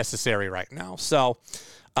not necessary right now. So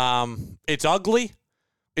it's ugly.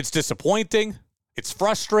 It's disappointing. It's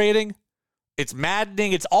frustrating. It's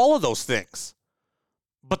maddening. It's all of those things.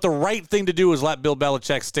 But the right thing to do is let Bill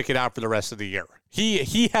Belichick stick it out for the rest of the year.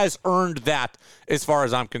 He has earned that as far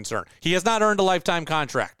as I'm concerned. He has not earned a lifetime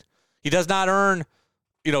contract. He does not earn,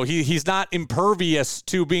 he's not impervious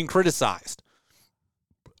to being criticized.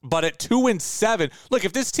 But at 2-7, look,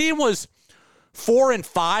 if this team was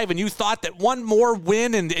 4-5 and you thought that one more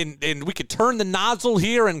win and we could turn the nozzle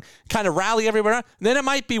here and kind of rally everywhere, then it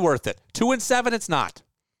might be worth it. 2-7, it's not.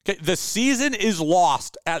 Okay, the season is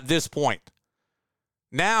lost at this point.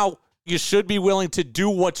 Now you should be willing to do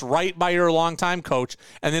what's right by your longtime coach,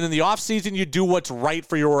 and then in the offseason, you do what's right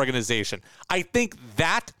for your organization. I think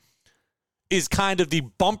that is kind of the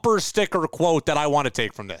bumper sticker quote that I want to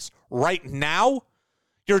take from this. Right now,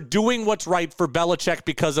 you're doing what's right for Belichick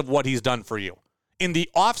because of what he's done for you. In the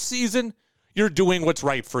offseason, you're doing what's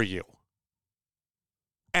right for you.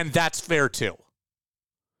 And that's fair too.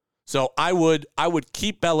 So I would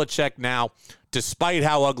keep Belichick now, despite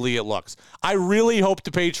how ugly it looks. I really hope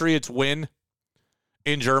the Patriots win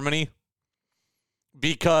in Germany,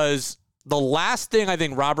 because the last thing I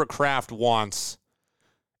think Robert Kraft wants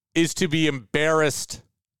is to be embarrassed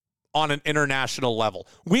on an international level.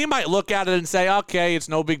 We might look at it and say, okay, it's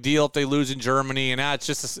no big deal if they lose in Germany, and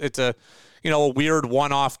it's a weird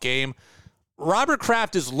one-off game. Robert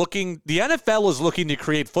Kraft the NFL is looking to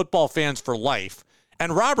create football fans for life.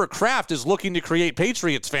 And Robert Kraft is looking to create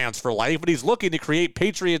Patriots fans for life, but he's looking to create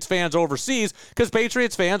Patriots fans overseas because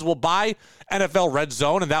Patriots fans will buy NFL Red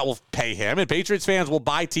Zone, and that will pay him. And Patriots fans will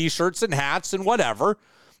buy T-shirts and hats and whatever.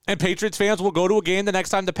 And Patriots fans will go to a game the next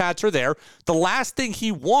time the Pats are there. The last thing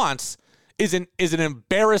he wants is an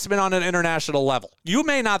embarrassment on an international level. You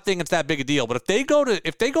may not think it's that big a deal, but if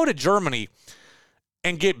they go to Germany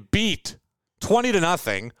and get beat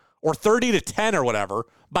 20-0 or 30-10 or whatever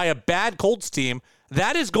by a bad Colts team,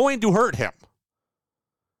 that is going to hurt him.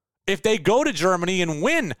 If they go to Germany and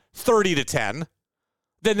win 30-10,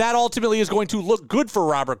 then that ultimately is going to look good for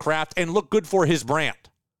Robert Kraft and look good for his brand.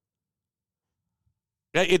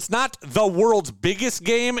 It's not the world's biggest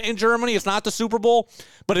game in Germany. It's not the Super Bowl,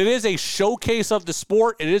 but it is a showcase of the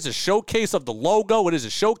sport. It is a showcase of the logo. It is a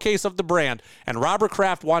showcase of the brand, and Robert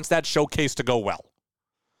Kraft wants that showcase to go well.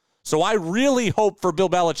 So I really hope for Bill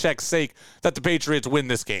Belichick's sake that the Patriots win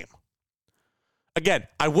this game. Again,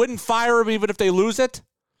 I wouldn't fire him even if they lose it,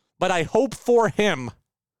 but I hope for him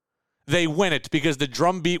they win it because the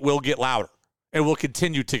drumbeat will get louder. It will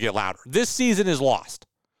continue to get louder. This season is lost,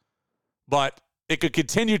 but it could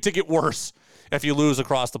continue to get worse if you lose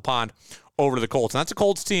across the pond over to the Colts. And that's a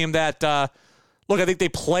Colts team that, I think they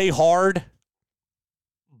play hard,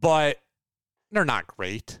 but they're not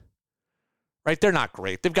great. Right? They're not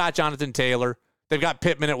great. They've got Jonathan Taylor. They've got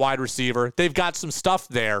Pittman at wide receiver. They've got some stuff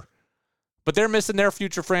there, but they're missing their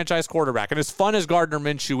future franchise quarterback. And as fun as Gardner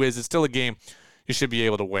Minshew is, it's still a game you should be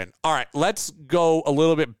able to win. All right, let's go a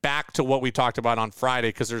little bit back to what we talked about on Friday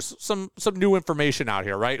because there's some new information out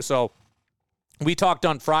here, right? So we talked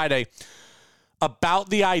on Friday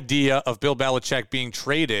about the idea of Bill Belichick being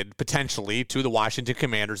traded potentially to the Washington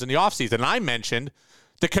Commanders in the offseason. And I mentioned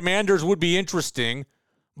the Commanders would be interesting,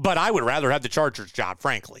 but I would rather have the Chargers job,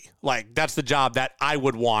 frankly. Like, that's the job that I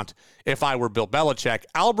would want if I were Bill Belichick.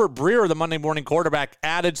 Albert Breer, the Monday morning quarterback,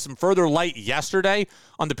 added some further light yesterday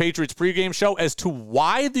on the Patriots pregame show as to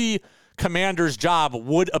why the Commanders job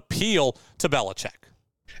would appeal to Belichick.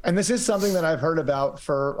 And this is something that I've heard about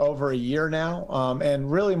for over a year now, and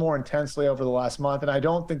really more intensely over the last month. And I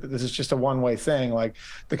don't think that this is just a one-way thing. Like,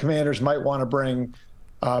 the Commanders might want to bring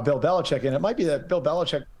Bill Belichick in. It might be that Bill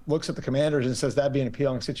Belichick looks at the Commanders and says that'd be an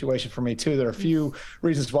appealing situation for me too. There are a few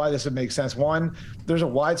reasons why this would make sense. One, there's a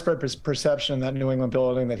widespread perception in that New England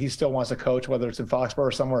building that he still wants to coach, whether it's in Foxborough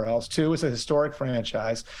or somewhere else. Two, it's a historic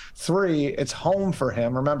franchise. Three, it's home for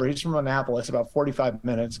him. Remember, he's from Annapolis, about 45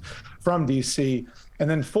 minutes from D.C. And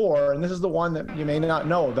then four, and this is the one that you may not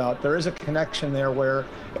know about, there is a connection there where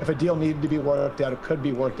if a deal needed to be worked out, it could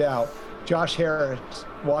be worked out. Josh Harris,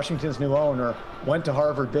 Washington's new owner, went to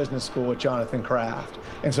Harvard Business School with Jonathan Kraft.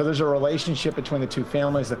 And so there's a relationship between the two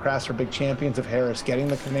families. The Krafts are big champions of Harris getting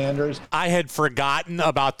the Commanders. I had forgotten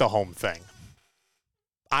about the home thing.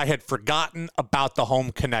 I had forgotten about the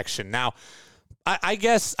home connection. Now, I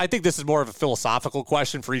think this is more of a philosophical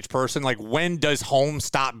question for each person. Like, when does home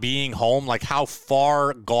stop being home? Like, how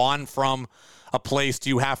far gone from a place do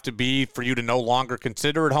you have to be for you to no longer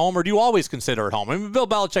consider it home, or do you always consider it home? I mean, Bill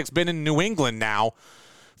Belichick's been in New England now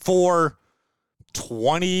for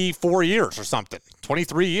 24 years or something,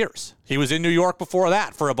 23 years. He was in New York before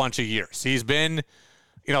that for a bunch of years. He's been,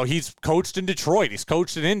 he's coached in Detroit. He's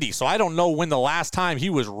coached in Indy. So I don't know when the last time he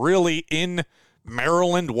was really in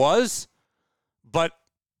Maryland was, but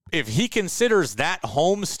if he considers that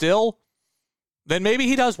home still, then maybe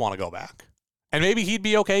he does want to go back, and maybe he'd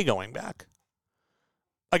be okay going back.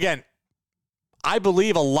 Again, I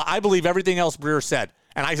believe everything else Breer said,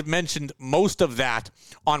 and I mentioned most of that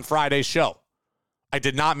on Friday's show. I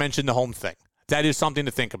did not mention the home thing. That is something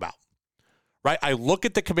to think about, right? I look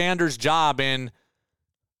at the Commanders' job, and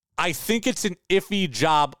I think it's an iffy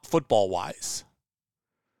job football-wise,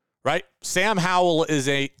 right? Sam Howell is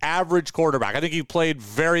an average quarterback. I think he played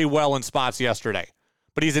very well in spots yesterday,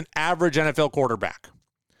 but he's an average NFL quarterback.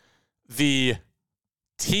 the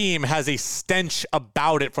team has a stench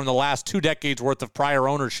about it from the last 2 decades worth of prior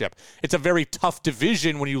ownership. It's a very tough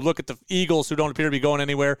division when you look at the Eagles, who don't appear to be going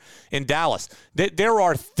anywhere, in Dallas. There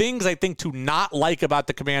are things I think to not like about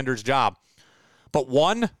the Commanders' job. But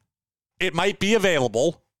one, it might be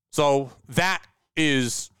available, so that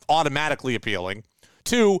is automatically appealing.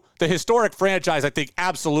 2, the historic franchise, I think,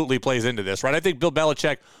 absolutely plays into this, right? I think Bill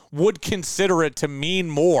Belichick would consider it to mean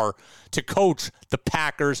more to coach the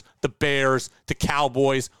Packers, the Bears, the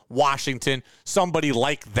Cowboys, Washington, somebody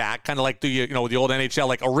like that, kind of like the the old NHL,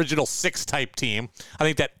 like original 6 type team. I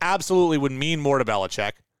think that absolutely would mean more to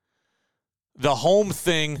Belichick. The home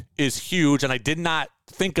thing is huge, and I did not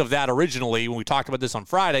think of that originally when we talked about this on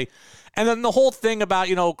Friday. And then the whole thing about,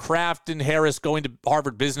 Kraft and Harris going to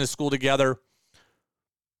Harvard Business School together.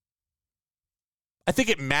 I think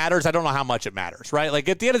it matters. I don't know how much it matters, right? Like,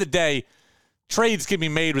 at the end of the day, trades can be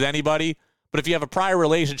made with anybody, but if you have a prior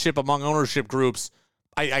relationship among ownership groups,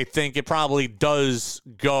 I think it probably does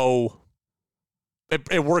go,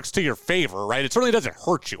 it works to your favor, right? It certainly doesn't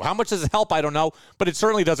hurt you. How much does it help? I don't know, but it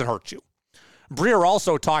certainly doesn't hurt you. Breer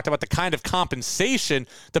also talked about the kind of compensation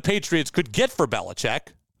the Patriots could get for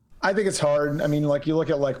Belichick. I think it's hard. I mean, like, you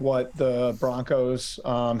look at what the Broncos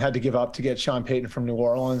had to give up to get Sean Payton from New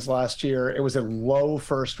Orleans last year. It was a low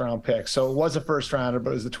first-round pick. So it was a first-rounder,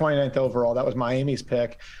 but it was the 29th overall. That was Miami's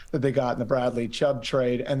pick that they got in the Bradley Chubb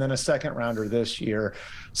trade, and then a second-rounder this year.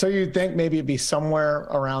 So you'd think maybe it'd be somewhere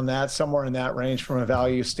around that, somewhere in that range from a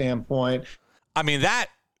value standpoint. I mean,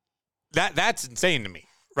 that's insane to me,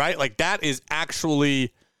 right? Like, that is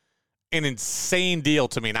actually an insane deal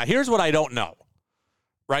to me. Now, here's what I don't know.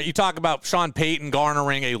 Right, you talk about Sean Payton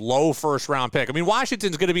garnering a low first-round pick. I mean,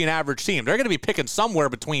 Washington's going to be an average team. They're going to be picking somewhere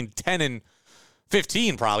between 10 and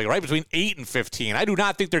 15 probably, right? Between 8 and 15. I do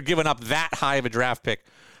not think they're giving up that high of a draft pick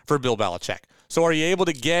for Bill Belichick. So are you able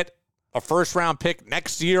to get a first-round pick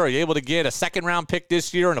next year? Are you able to get a second-round pick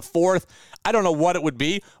this year and a fourth? I don't know what it would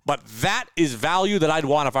be, but that is value that I'd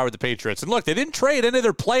want if I were the Patriots. And look, they didn't trade any of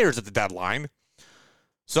their players at the deadline.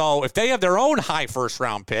 So if they have their own high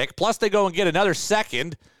first-round pick, plus they go and get another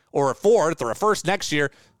second or a fourth or a first next year,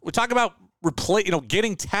 we talk about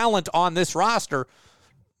getting talent on this roster.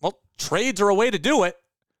 Well, trades are a way to do it.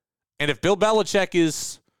 And if Bill Belichick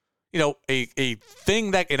is, a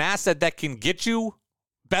thing an asset that can get you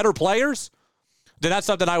better players, then that's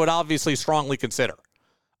something I would obviously strongly consider.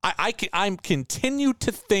 I'm continue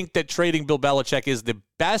to think that trading Bill Belichick is the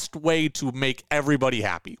best way to make everybody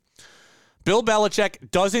happy. Bill Belichick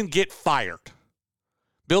doesn't get fired.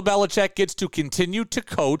 Bill Belichick gets to continue to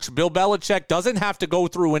coach. Bill Belichick doesn't have to go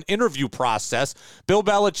through an interview process. Bill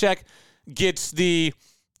Belichick gets the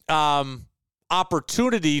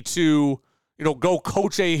opportunity to, go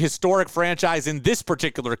coach a historic franchise in this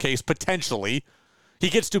particular case, potentially. He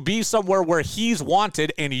gets to be somewhere where he's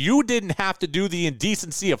wanted, and you didn't have to do the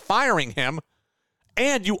indecency of firing him.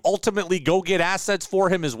 And you ultimately go get assets for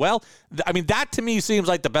him as well. I mean, that to me seems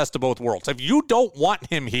like the best of both worlds. If you don't want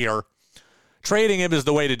him here, trading him is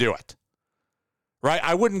the way to do it. Right?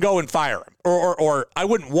 I wouldn't go and fire him. Or I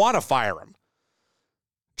wouldn't want to fire him.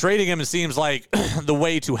 Trading him seems like the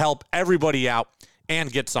way to help everybody out and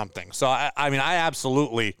get something. So, I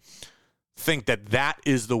absolutely think that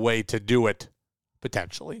is the way to do it,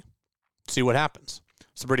 potentially. See what happens.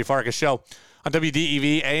 It's the Brady Farkas Show on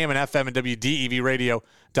WDEV, AM and FM, and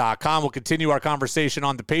WDEVradio.com. We'll continue our conversation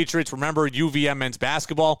on the Patriots. Remember, UVM men's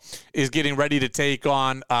basketball is getting ready to take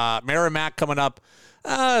on Merrimack coming up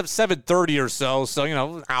 7:30 or so. So,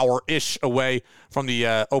 an hour-ish away from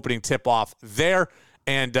the opening tip-off there.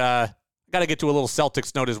 And got to get to a little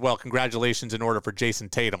Celtics note as well. Congratulations in order for Jayson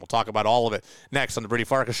Tatum. We'll talk about all of it next on the Brady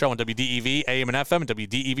Farkas Show on WDEV, AM and FM, and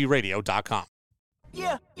WDEVradio.com.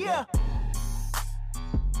 Yeah.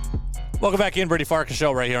 Welcome back in, Brady Farkas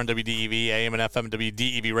Show right here on WDEV, AM and FM, and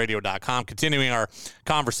WDEVradio.com. Continuing our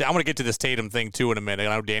conversation. I'm going to get to this Tatum thing, too, in a minute.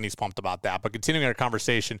 I know Danny's pumped about that. But continuing our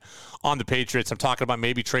conversation on the Patriots, I'm talking about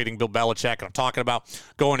maybe trading Bill Belichick, and I'm talking about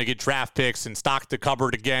going to get draft picks and stock the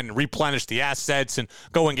cupboard again and replenish the assets and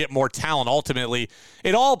go and get more talent ultimately.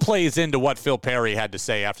 It all plays into what Phil Perry had to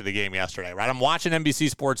say after the game yesterday, right? I'm watching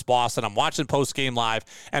NBC Sports Boston. I'm watching Postgame Live,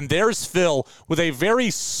 and there's Phil with a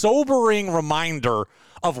very sobering reminder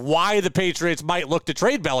of why the Patriots might look to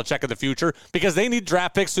trade Belichick in the future, because they need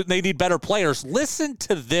draft picks and they need better players. Listen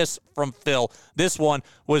to this from Phil. This one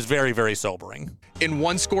was very, very sobering. In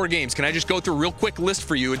one-score games, can I just go through a real quick list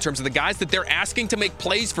for you in terms of the guys that they're asking to make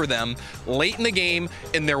plays for them late in the game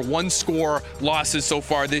in their one-score losses so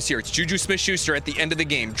far this year? It's Juju Smith-Schuster at the end of the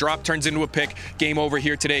game. Drop turns into a pick. Game over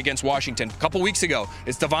here today against Washington. A couple weeks ago,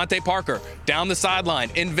 it's Devontae Parker down the sideline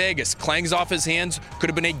in Vegas. Clangs off his hands. Could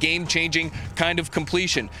have been a game-changing kind of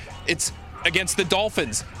completion. It's against the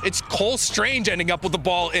Dolphins. It's Cole Strange ending up with the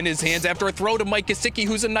ball in his hands after a throw to Mike Gesicki,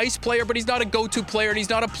 who's a nice player, but he's not a go-to player, and he's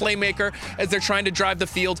not a playmaker as they're trying to drive the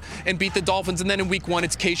field and beat the Dolphins. And then in week 1,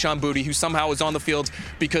 it's Kayshon Boutte, who somehow is on the field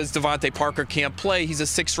because Devontae Parker can't play. He's a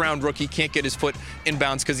 6th-round rookie, can't get his foot in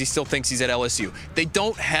bounds because he still thinks he's at LSU. They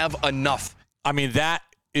don't have enough. I mean, that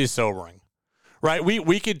is sobering, right?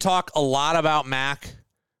 We could talk a lot about Mac,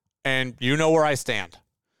 and you know where I stand.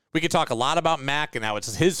 We could talk a lot about Mac and how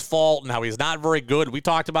it's his fault and how he's not very good. We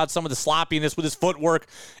talked about some of the sloppiness with his footwork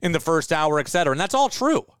in the first hour, et cetera, and that's all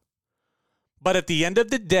true. But at the end of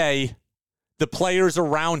the day, the players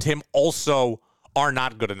around him also are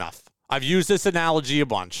not good enough. I've used this analogy a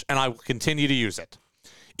bunch, and I will continue to use it.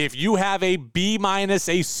 If you have a B-,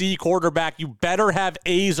 a C quarterback, you better have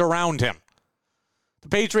A's around him. The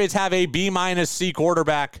Patriots have a B-, C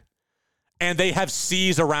quarterback, and they have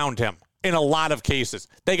C's around him. In a lot of cases,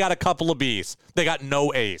 they got a couple of B's. They got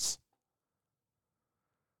no A's.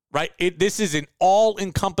 Right? This is an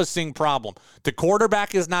all-encompassing problem. The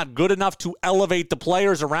quarterback is not good enough to elevate the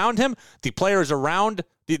players around him. The players around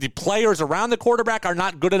the quarterback are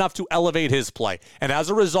not good enough to elevate his play. And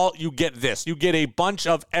as a result, you get this. You get a bunch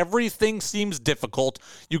of everything seems difficult.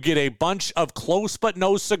 You get a bunch of close but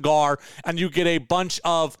no cigar. And you get a bunch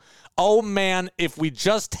of, oh man, if we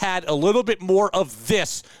just had a little bit more of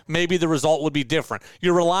this, maybe the result would be different.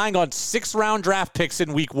 You're relying on 6th-round draft picks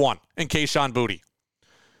in week 1 in Kayshon Boutte.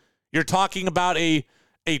 You're talking about a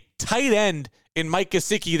tight end in Mike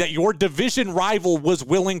Gesicki that your division rival was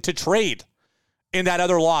willing to trade in that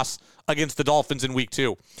other loss against the Dolphins in week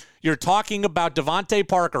 2. You're talking about Devontae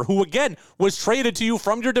Parker, who, again, was traded to you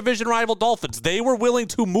from your division rival Dolphins. They were willing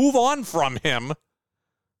to move on from him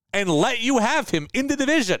and let you have him in the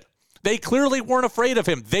division. They clearly weren't afraid of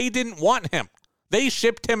him. They didn't want him. They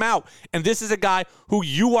shipped him out. And this is a guy who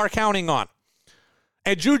you are counting on.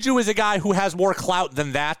 And Juju is a guy who has more clout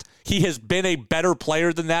than that. He has been a better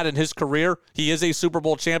player than that in his career. He is a Super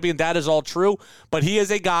Bowl champion. That is all true. But he is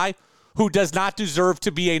a guy who does not deserve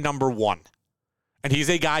to be a number 1. And he's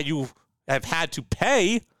a guy you have had to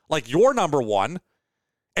pay like your number 1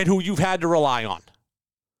 and who you've had to rely on.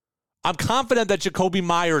 I'm confident that Jacoby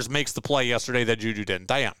Myers makes the play yesterday that Juju didn't.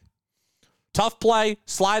 I am. Tough play,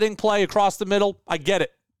 sliding play across the middle. I get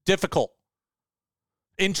it. Difficult.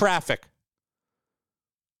 In traffic.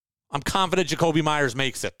 I'm confident Jacoby Myers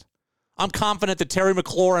makes it. I'm confident that Terry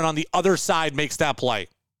McLaurin on the other side makes that play.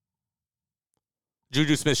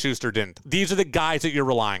 Juju Smith-Schuster didn't. These are the guys that you're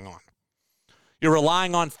relying on. You're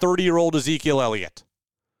relying on 30-year-old Ezekiel Elliott,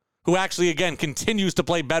 who actually, again, continues to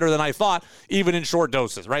play better than I thought, even in short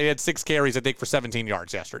doses, right? He had 6 carries, I think, for 17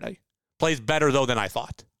 yards yesterday. Plays better, though, than I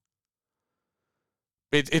thought.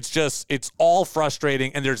 It's all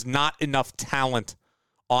frustrating, and there's not enough talent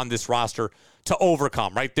on this roster to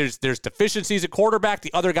overcome, right? There's deficiencies at quarterback.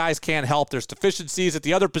 The other guys can't help. There's deficiencies at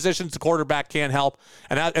the other positions. The quarterback can't help.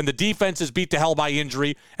 And the defense is beat to hell by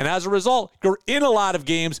injury. And as a result, you're in a lot of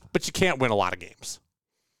games, but you can't win a lot of games.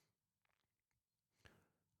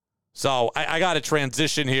 So I got to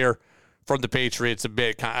transition here from the Patriots a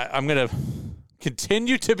bit. I'm going to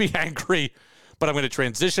continue to be angry, but I'm going to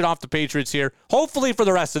transition off the Patriots here, hopefully for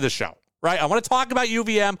the rest of the show. Right? I want to talk about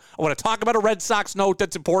UVM. I want to talk about a Red Sox note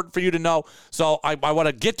that's important for you to know. So I want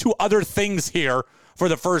to get to other things here for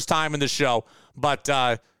the first time in the show. But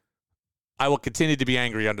I will continue to be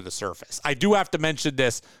angry under the surface. I do have to mention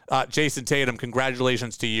this. Jayson Tatum,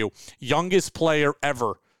 congratulations to you. Youngest player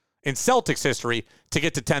ever in Celtics history to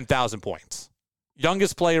get to 10,000 points.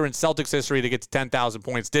 Youngest player in Celtics history to get to 10,000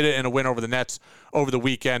 points. Did it in a win over the Nets over the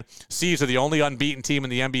weekend. C's are the only unbeaten team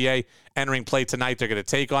in the NBA entering play tonight. They're going to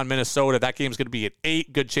take on Minnesota. That game's going to be at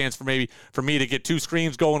 8. Good chance for me to get 2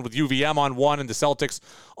 screens going with UVM on one and the Celtics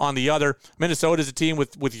on the other. Minnesota's a team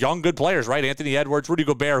with young, good players, right? Anthony Edwards, Rudy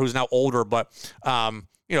Gobert, who's now older, but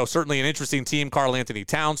certainly an interesting team, Karl Anthony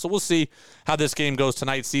Towns. So we'll see how this game goes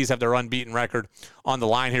tonight. C's have their unbeaten record on the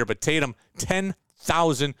line here, but Tatum,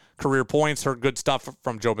 10,000 career points. Heard good stuff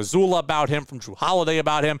from Joe Mazzulla about him, from Drew Holiday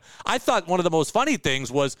about him. I thought one of the most funny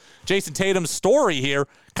things was Jayson Tatum's story here,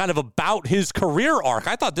 kind of about his career arc.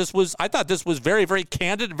 I thought this was very, very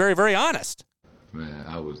candid, very, very honest. Man,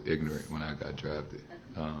 I was ignorant when I got drafted.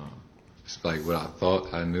 It's like what I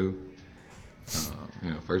thought I knew.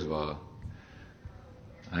 First of all,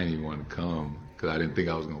 I didn't even want to come because I didn't think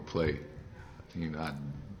I was going to play. You know,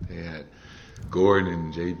 they had Gordon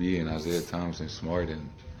and JB and Isaiah Thomas and Smart, and,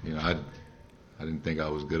 you know, I didn't think I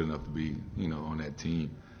was good enough to be, you know, on that team.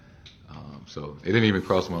 So it didn't even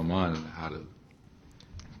cross my mind how to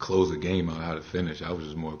close a game out, how to finish. I was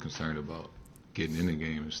just more concerned about getting in the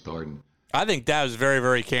game and starting. I think that was very,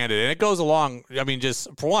 very candid. And it goes along, I mean, just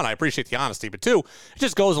for one, I appreciate the honesty, but two, it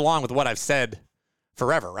just goes along with what I've said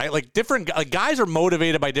forever, right? Like guys are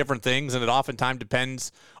motivated by different things, and it oftentimes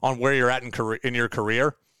depends on where you're at in your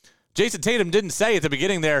career. Jayson Tatum didn't say at the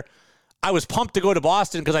beginning there, I was pumped to go to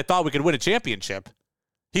Boston because I thought we could win a championship.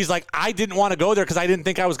 He's like, I didn't want to go there because I didn't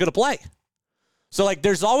think I was going to play. So, like,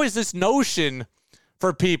 there's always this notion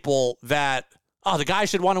for people that, oh, the guy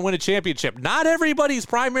should want to win a championship. Not everybody's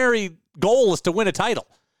primary goal is to win a title.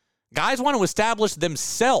 Guys want to establish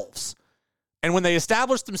themselves. And when they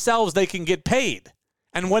establish themselves, they can get paid.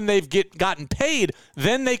 And when they've gotten paid,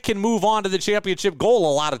 then they can move on to the championship goal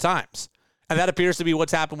a lot of times. And that appears to be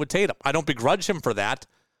what's happened with Tatum. I don't begrudge him for that.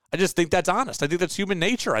 I just think that's honest. I think that's human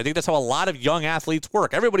nature. I think that's how a lot of young athletes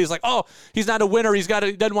work. Everybody's like, oh, he's not a winner. He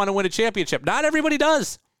doesn't want to win a championship. Not everybody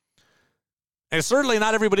does. And certainly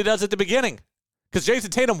not everybody does at the beginning. Because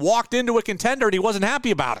Jayson Tatum walked into a contender and he wasn't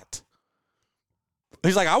happy about it.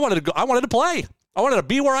 He's like, I wanted to play. I wanted to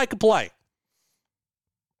be where I could play.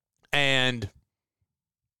 And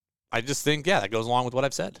I just think, yeah, that goes along with what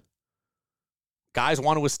I've said. Guys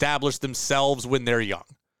want to establish themselves when they're young.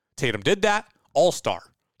 Tatum did that, all-star.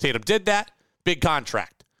 Tatum did that, big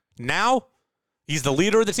contract. Now, he's the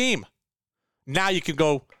leader of the team. Now you can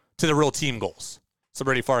go to the real team goals. It's the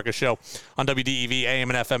Brady Farkas Show on WDEV, AM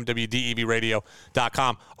and FM,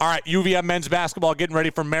 WDEVradio.com. All right, UVM men's basketball getting ready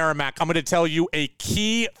for Merrimack. I'm going to tell you a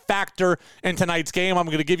key factor in tonight's game. I'm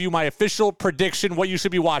going to give you my official prediction, what you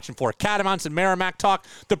should be watching for. Catamounts and Merrimack talk.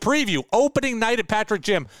 The preview, opening night at Patrick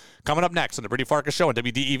Gym. Coming up next on the Brady Farkas Show on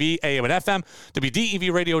WDEV, AM and FM,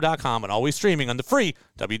 WDEVradio.com, and always streaming on the free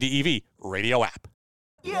WDEV radio app.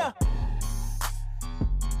 Yeah.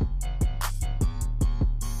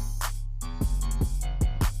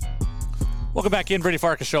 Welcome back in, Brady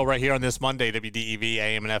Farkas Show right here on this Monday, WDEV,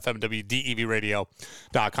 AM and FM,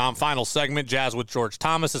 WDEVradio.com. Final segment, Jazz with George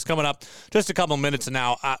Thomas is coming up just a couple minutes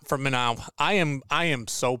from now. I am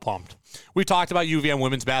so pumped. We talked about UVM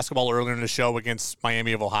women's basketball earlier in the show against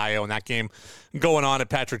Miami of Ohio, and that game going on at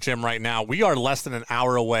Patrick Gym right now. We are less than an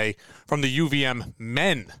hour away from the UVM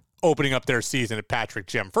men opening up their season at Patrick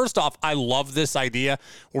Gym. First off, I love this idea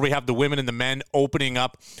where we have the women and the men opening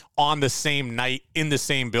up on the same night in the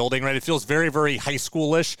same building, right? It feels very, very high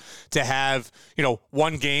schoolish to have,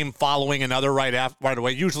 one game following another right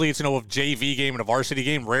away. Usually it's, a JV game and a varsity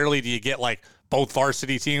game. Rarely do you get like both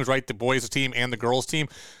varsity teams, right? The boys team and the girls team.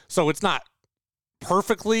 So it's not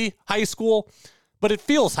perfectly high school, but it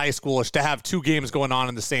feels high schoolish to have two games going on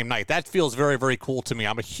in the same night. That feels very, very cool to me.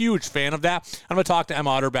 I'm a huge fan of that. I'm going to talk to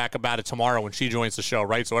Emma Utterback about it tomorrow when she joins the show,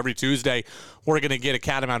 right? So every Tuesday, we're going to get a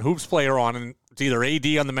Catamount Hoops player on, and it's either AD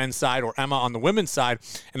on the men's side or Emma on the women's side,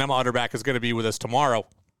 and Emma Utterback is going to be with us tomorrow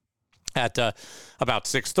at about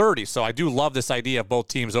 6:30. So I do love this idea of both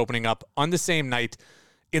teams opening up on the same night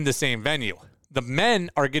in the same venue. The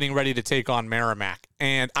men are getting ready to take on Merrimack,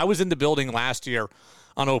 and I was in the building last year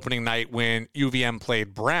on opening night when UVM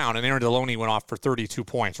played Brown, and Aaron Deloney went off for 32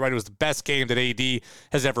 points, right? It was the best game that AD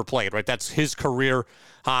has ever played, right? That's his career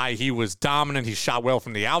high. He was dominant. He shot well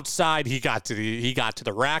from the outside. He got to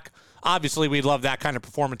the rack. Obviously, we'd love that kind of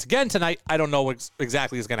performance again tonight. I don't know what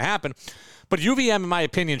exactly is going to happen. But UVM, in my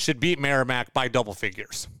opinion, should beat Merrimack by double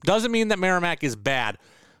figures. Doesn't mean that Merrimack is bad,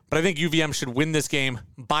 but I think UVM should win this game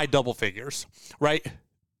by double figures, right?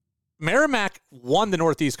 Merrimack won the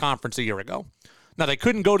Northeast Conference a year ago. Now, they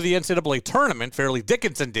couldn't go to the NCAA tournament. Fairleigh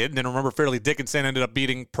Dickinson did. And then remember, Fairleigh Dickinson ended up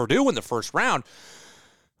beating Purdue in the first round.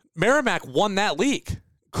 Merrimack won that league.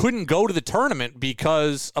 Couldn't go to the tournament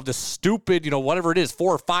because of the stupid, whatever it is,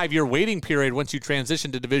 4 or 5 year waiting period once you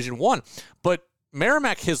transition to Division I. But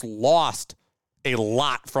Merrimack has lost a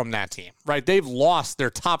lot from that team, right? They've lost their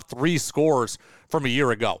top 3 scorers from a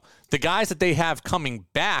year ago. The guys that they have coming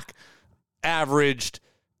back averaged,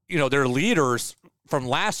 their leaders from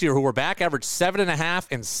last year who were back averaged 7.5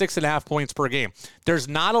 and 6.5 points per game. There's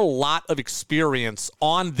not a lot of experience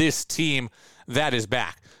on this team that is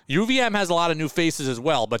back. UVM has a lot of new faces as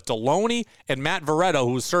well, but Deloney and Matt Veretto,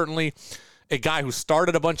 who's certainly a guy who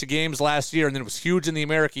started a bunch of games last year and then was huge in the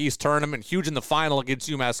America East tournament, huge in the final against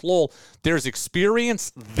UMass Lowell. There's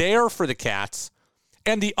experience there for the Cats.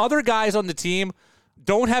 And the other guys on the team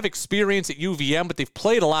don't have experience at UVM, but they've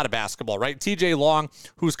played a lot of basketball, right? TJ Long,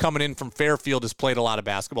 who's coming in from Fairfield, has played a lot of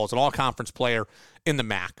basketball. It's an all-conference player in the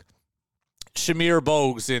MAC. Shamir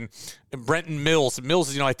Bogues and Brenton Mills. Mills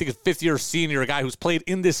is, I think a fifth-year senior, a guy who's played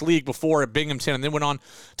in this league before at Binghamton and then went on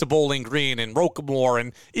to Bowling Green, and Rocamore,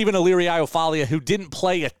 and even Iliri Iofalia, who didn't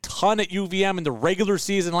play a ton at UVM in the regular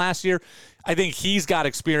season last year. I think he's got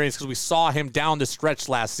experience because we saw him down the stretch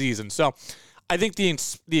last season. So I think the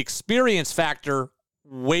experience factor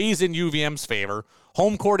weighs in UVM's favor.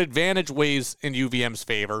 Home court advantage weighs in UVM's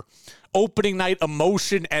favor. Opening night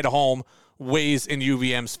emotion at home weighs in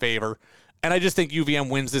UVM's favor. And I just think UVM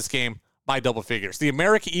wins this game by double figures. The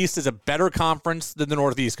America East is a better conference than the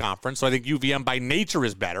Northeast Conference, so I think UVM by nature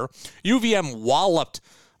is better. UVM walloped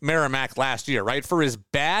Merrimack last year, right? For as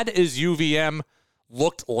bad as UVM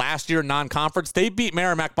looked last year in non-conference, they beat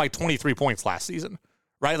Merrimack by 23 points last season,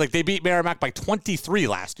 right? Like they beat Merrimack by 23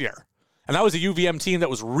 last year. And that was a UVM team that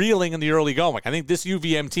was reeling in the early going. I think this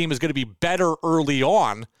UVM team is going to be better early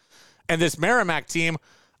on. And this Merrimack team,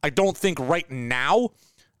 I don't think right now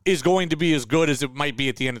is going to be as good as it might be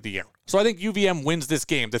at the end of the year. So I think UVM wins this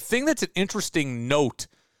game. The thing that's an interesting note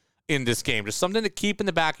in this game, just something to keep in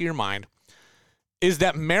the back of your mind, is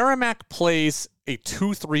that Merrimack plays a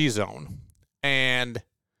 2-3 zone. And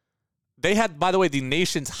they had, by the way, the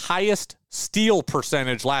nation's highest steal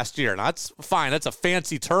percentage last year. Now, that's fine. That's a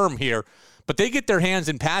fancy term here. But they get their hands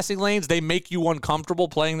in passing lanes. They make you uncomfortable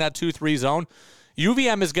playing that 2-3 zone.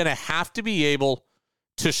 UVM is going to have to be able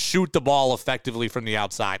to shoot the ball effectively from the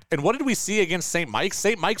outside. And what did we see against St. Mike's?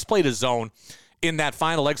 St. Mike's played a zone in that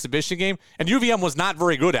final exhibition game, and UVM was not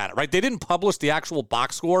very good at it, right? They didn't publish the actual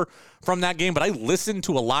box score from that game, but I listened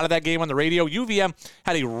to a lot of that game on the radio. UVM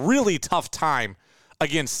had a really tough time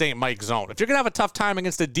against St. Mike's zone. If you're going to have a tough time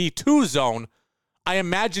against a D2 zone, I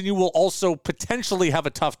imagine you will also potentially have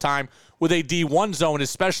a tough time with a D1 zone,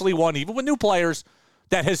 especially one, even with new players,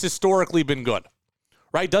 that has historically been good.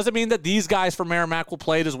 Right? Doesn't mean that these guys from Merrimack will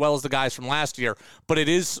play it as well as the guys from last year, but it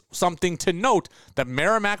is something to note that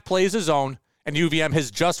Merrimack plays a zone and UVM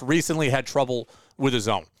has just recently had trouble with a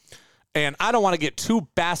zone. And I don't want to get too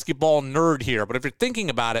basketball nerd here, but if you're thinking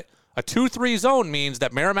about it, a 2-3 zone means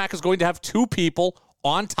that Merrimack is going to have two people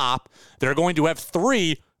on top. They're going to have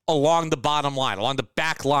three along the bottom line, along the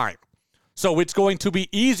back line. So it's going to be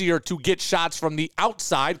easier to get shots from the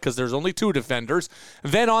outside because there's only two defenders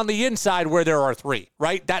than on the inside where there are three,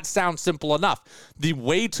 right? That sounds simple enough. The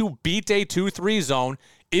way to beat a 2-3 zone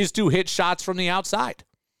is to hit shots from the outside.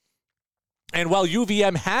 And while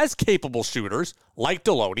UVM has capable shooters like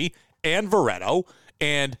Deloney and Veretto,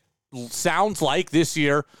 and sounds like this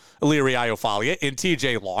year Iliri Iofalia and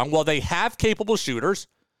TJ Long, while they have capable shooters,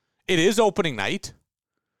 it is opening night.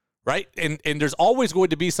 Right? And there's always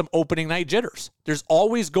going to be some opening night jitters. There's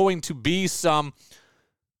always going to be some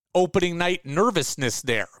opening night nervousness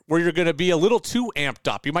there where you're going to be a little too amped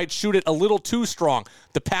up. You might shoot it a little too strong.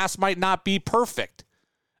 The pass might not be perfect.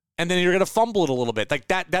 And then you're going to fumble it a little bit. Like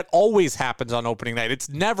that always happens on opening night. It's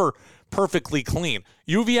never perfectly clean.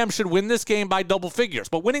 UVM should win this game by double figures.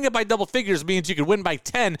 But winning it by double figures means you could win by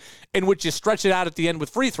 10, in which you stretch it out at the end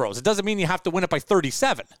with free throws. It doesn't mean you have to win it by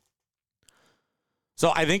 37.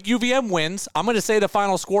 So I think UVM wins. I'm going to say the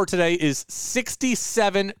final score today is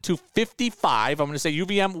 67-55. I'm going to say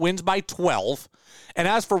UVM wins by 12. And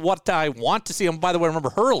as for what I want to see, and by the way, remember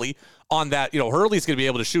Hurley on that, Hurley's going to be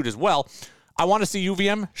able to shoot as well. I want to see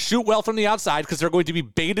UVM shoot well from the outside because they're going to be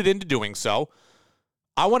baited into doing so.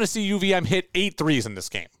 I want to see UVM hit 8 threes in this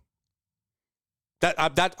game.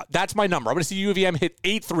 That's my number. I'm going to see UVM hit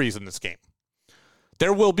 8 threes in this game.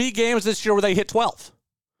 There will be games this year where they hit 12.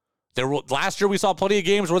 Last year we saw plenty of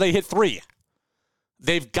games where they hit 3.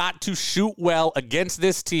 They've got to shoot well against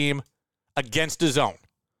this team, against a zone.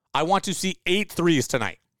 I want to see 8 threes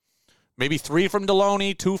tonight. Maybe 3 from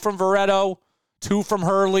Deloney, 2 from Veretto, 2 from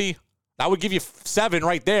Hurley. That would give you 7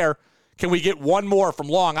 right there. Can we get 1 more from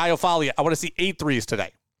Long, Iofalia? I want to see 8 threes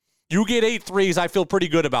today. You get 8 threes, I feel pretty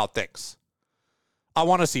good about things. I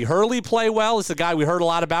want to see Hurley play well. It's a guy we heard a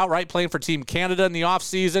lot about, right? Playing for Team Canada in the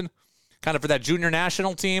offseason. Kind of for that junior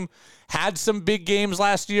national team. Had some big games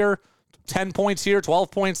last year. 10 points here,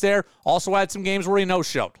 12 points there. Also had some games where he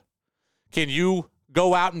no-showed. Can you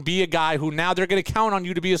go out and be a guy who now they're going to count on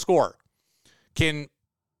you to be a scorer? Can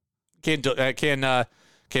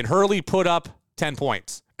Hurley put up 10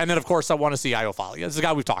 points? And then, of course, I want to see Iofalia. This is a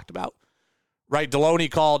guy we've talked about. Right?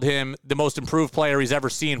 Deloney called him the most improved player he's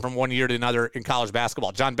ever seen from one year to another in college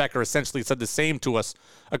basketball. John Becker essentially said the same to us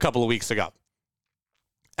a couple of weeks ago.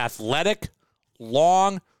 Athletic,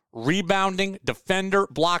 long, rebounding, defender,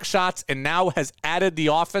 block shots, and now has added the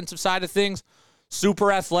offensive side of things.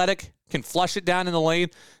 Super athletic, can flush it down in the lane.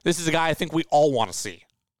 This is a guy I think we all want to see.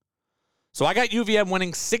 So I got UVM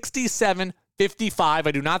winning 67-55.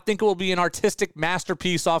 I do not think it will be an artistic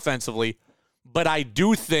masterpiece offensively, but I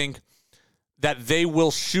do think that they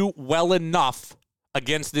will shoot well enough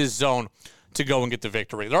against this zone to go and get the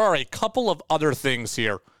victory. There are a couple of other things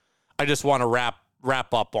here I just want to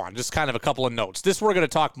wrap up on. Just kind of a couple of notes. This we're going to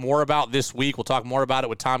talk more about this week. We'll talk more about it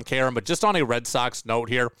with Tom Caron, but just on a Red Sox note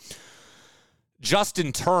here,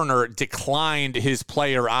 Justin Turner declined his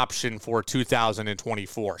player option for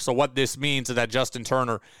 2024. So what this means is that Justin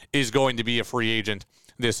Turner is going to be a free agent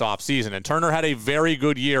this offseason. And Turner had a very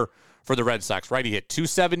good year for the Red Sox, right? He hit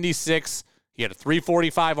 .276. He had a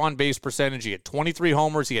 .345 on-base percentage. He had 23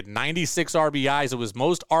 homers. He had 96 RBIs. It was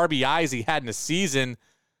most RBIs he had in a season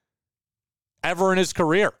ever in his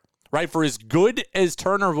career, right? For as good as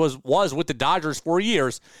Turner was with the Dodgers for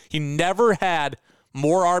years, he never had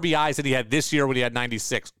more RBIs than he had this year when he had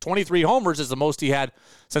 96. 23 homers is the most he had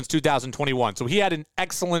since 2021. So he had an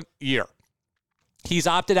excellent year. He's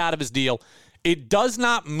opted out of his deal. It does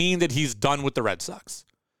not mean that he's done with the Red Sox.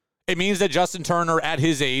 It means that Justin Turner at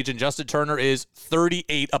his age, and Justin Turner is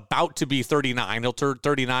 38, about to be 39. He'll turn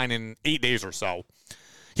 39 in 8 days or so.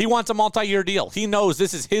 He wants a multi-year deal. He knows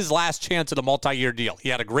this is his last chance at a multi-year deal. He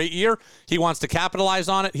had a great year. He wants to capitalize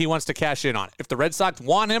on it. He wants to cash in on it. If the Red Sox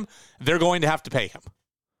want him, they're going to have to pay him.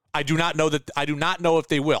 I do not know if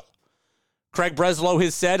they will. Craig Breslow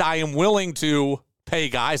has said, I am willing to pay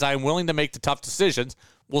guys. I am willing to make the tough decisions.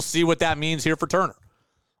 We'll see what that means here for Turner.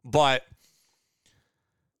 But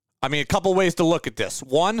I mean, a couple ways to look at this.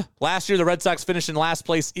 One, last year the Red Sox finished in last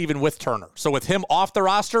place even with Turner. So with him off the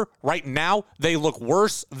roster, right now, they look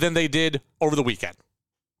worse than they did over the weekend,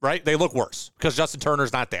 right? They look worse because Justin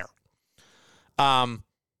Turner's not there. I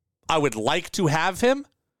would like to have him.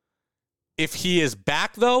 If he is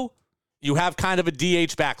back, though, you have kind of a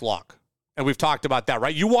DH backlog. And we've talked about that,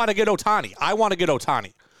 right? You want to get Ohtani. I want to get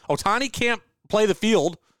Ohtani. Ohtani can't play the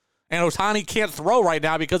field, and Ohtani can't throw right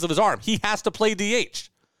now because of his arm. He has to play DH.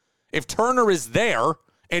 If Turner is there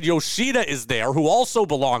and Yoshida is there, who also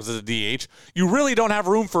belongs as a DH, you really don't have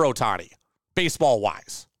room for Ohtani,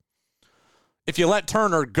 baseball-wise. If you let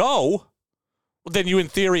Turner go, then you in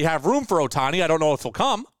theory have room for Ohtani. I don't know if he'll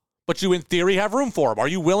come, but you in theory have room for him. Are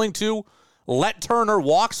you willing to let Turner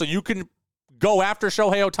walk so you can go after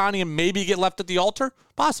Shohei Ohtani and maybe get left at the altar?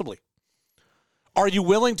 Possibly. Are you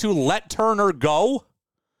willing to let Turner go,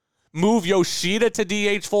 move Yoshida to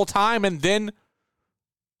DH full-time, and then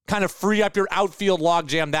kind of free up your outfield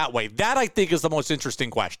logjam that way? That, I think, is the most interesting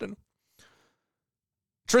question.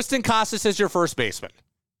 Tristan Casas is your first baseman.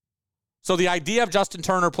 So the idea of Justin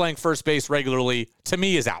Turner playing first base regularly, to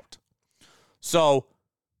me, is out. So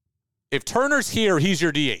if Turner's here, he's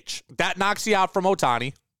your DH. That knocks you out from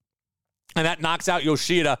Ohtani, and that knocks out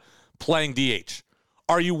Yoshida playing DH.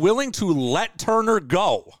 Are you willing to let Turner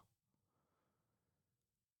go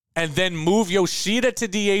and then move Yoshida to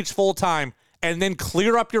DH full-time and then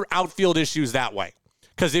clear up your outfield issues that way?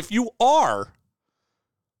 Because if you are,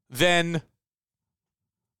 then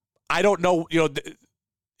I don't know,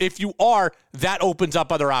 if you are, that opens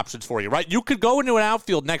up other options for you, right? You could go into an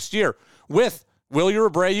outfield next year with Wilyer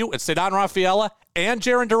Abreu and Ceddanne Rafaela and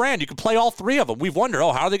Jarren Duran. You could play all three of them. We've wondered,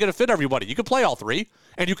 how are they going to fit everybody? You could play all three,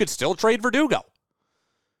 and you could still trade Verdugo.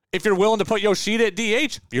 If you're willing to put Yoshida at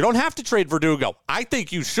DH, you don't have to trade Verdugo. I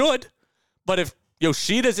think you should, but if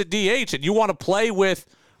Yoshida's at DH and you want to play with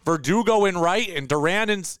Verdugo in right and Duran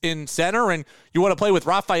in center, and you want to play with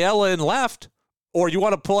Rafaela in left, or you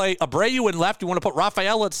want to play Abreu in left, you want to put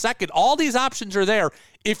Rafaela at second, all these options are there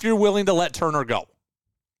if you're willing to let Turner go.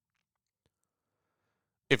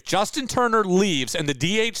 If Justin Turner leaves and the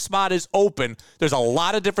DH spot is open, there's a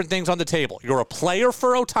lot of different things on the table. You're a player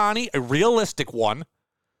for Ohtani, a realistic one,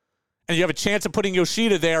 and you have a chance of putting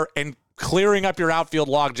Yoshida there and clearing up your outfield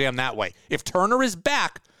logjam that way. If Turner is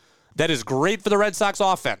back, that is great for the Red Sox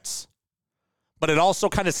offense, but it also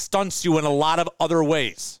kind of stunts you in a lot of other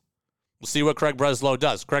ways. We'll see what Craig Breslow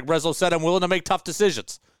does. Craig Breslow said, I'm willing to make tough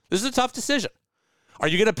decisions. This is a tough decision. Are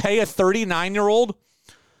you going to pay a 39-year-old?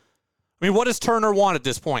 I mean, what does Turner want at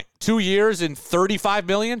this point? 2 years and $35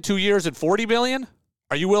 million? 2 years and $40 million?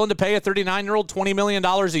 Are you willing to pay a 39-year-old $20 million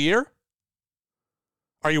a year?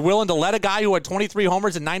 Are you willing to let a guy who had 23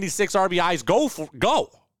 homers and 96 RBIs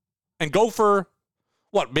go for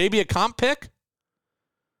what, maybe a comp pick?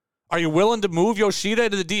 Are you willing to move Yoshida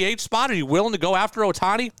to the DH spot? Are you willing to go after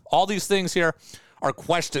Ohtani? All these things here are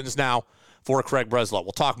questions now for Craig Breslow.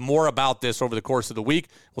 We'll talk more about this over the course of the week.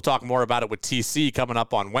 We'll talk more about it with TC coming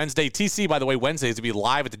up on Wednesday. TC, by the way, Wednesday is to be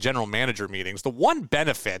live at the general manager meetings. The one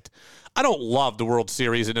benefit, I don't love the World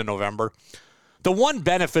Series into November. The one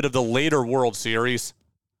benefit of the later World Series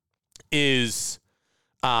is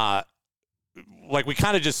we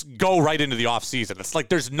kind of just go right into the offseason. It's like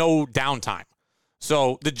there's no downtime.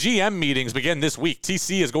 So the GM meetings begin this week.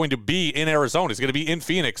 TC is going to be in Arizona. He's going to be in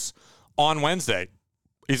Phoenix on Wednesday.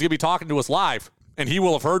 He's going to be talking to us live, and he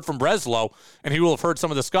will have heard from Breslow, and he will have heard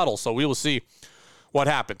some of the scuttle. So we will see what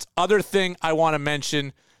happens. Other thing I want to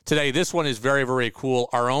mention today, this one is very, very cool.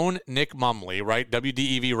 Our own Nick Mumley, right?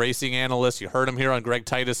 WDEV racing analyst. You heard him here on Greg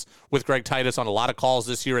Titus on a lot of calls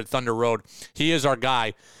this year at Thunder Road. He is our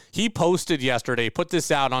guy. He posted yesterday, put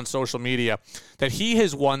this out on social media, that he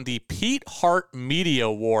has won the Pete Hart Media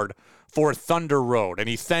Award for Thunder Road. And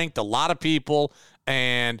he thanked a lot of people.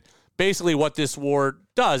 And basically what this award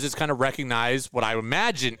does is kind of recognize what I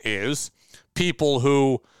imagine is people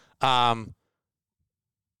who kind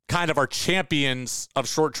of are champions of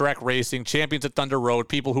short track racing, champions at Thunder Road,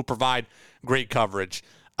 people who provide great coverage.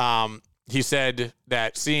 He said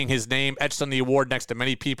that seeing his name etched on the award next to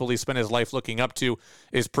many people he spent his life looking up to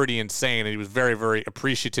is pretty insane. And he was very, very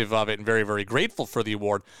appreciative of it and very, very grateful for the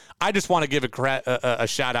award. I just want to give a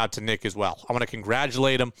shout out to Nick as well. I want to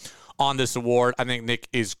congratulate him on this award. I think Nick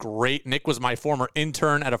is great. Nick was my former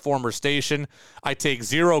intern at a former station. I take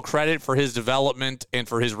zero credit for his development and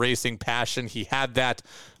for his racing passion. He had that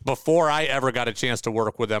before I ever got a chance to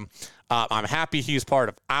work with him. I'm happy he's part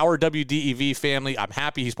of our WDEV family. I'm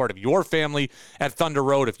happy he's part of your family at Thunder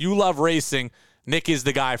Road. If you love racing, Nick is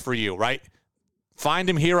the guy for you, right? Find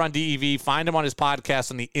him here on DEV. Find him on his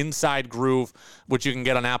podcast on the Inside Groove, which you can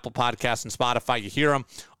get on Apple Podcasts and Spotify. You hear him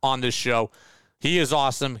on this show. He is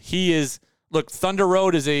awesome. Look, Thunder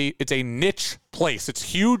Road it's a niche place. It's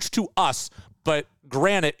huge to us, but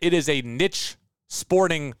granted, it is a niche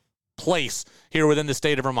sporting place here within the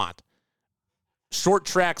state of Vermont. Short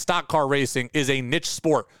track stock car racing is a niche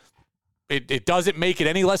sport. It doesn't make it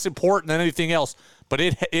any less important than anything else, but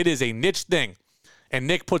it is a niche thing. And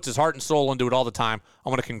Nick puts his heart and soul into it all the time. I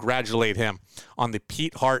want to congratulate him on the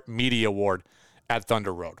Pete Hart Media Award at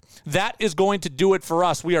Thunder Road. That is going to do it for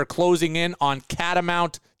us. We are closing in on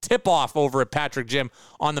Catamount tip-off over at Patrick Gym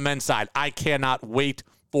on the men's side. I cannot wait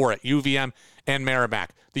for it. UVM and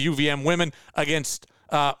Merrimack. The UVM women against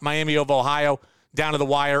Miami of Ohio. Down to the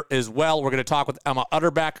wire as well. We're going to talk with Emma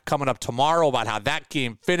Utterback coming up tomorrow about how that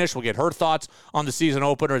game finished. We'll get her thoughts on the season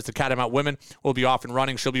opener as the Catamount women will be off and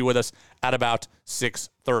running. She'll be with us at about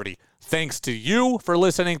 6:30. Thanks to you for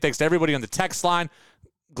listening. Thanks to everybody on the text line.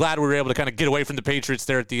 Glad we were able to kind of get away from the Patriots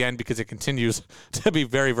there at the end because it continues to be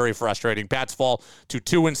very, very frustrating. Pats fall to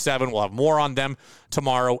 2-7. We'll have more on them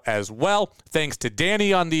tomorrow as well. Thanks to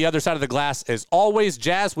Danny on the other side of the glass. As always,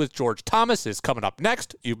 Jazz with George Thomas is coming up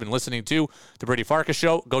next. You've been listening to The Brady Farkas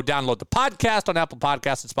Show. Go download the podcast on Apple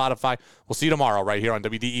Podcasts and Spotify. We'll see you tomorrow right here on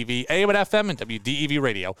WDEV AM and FM and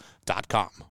WDEVradio.com.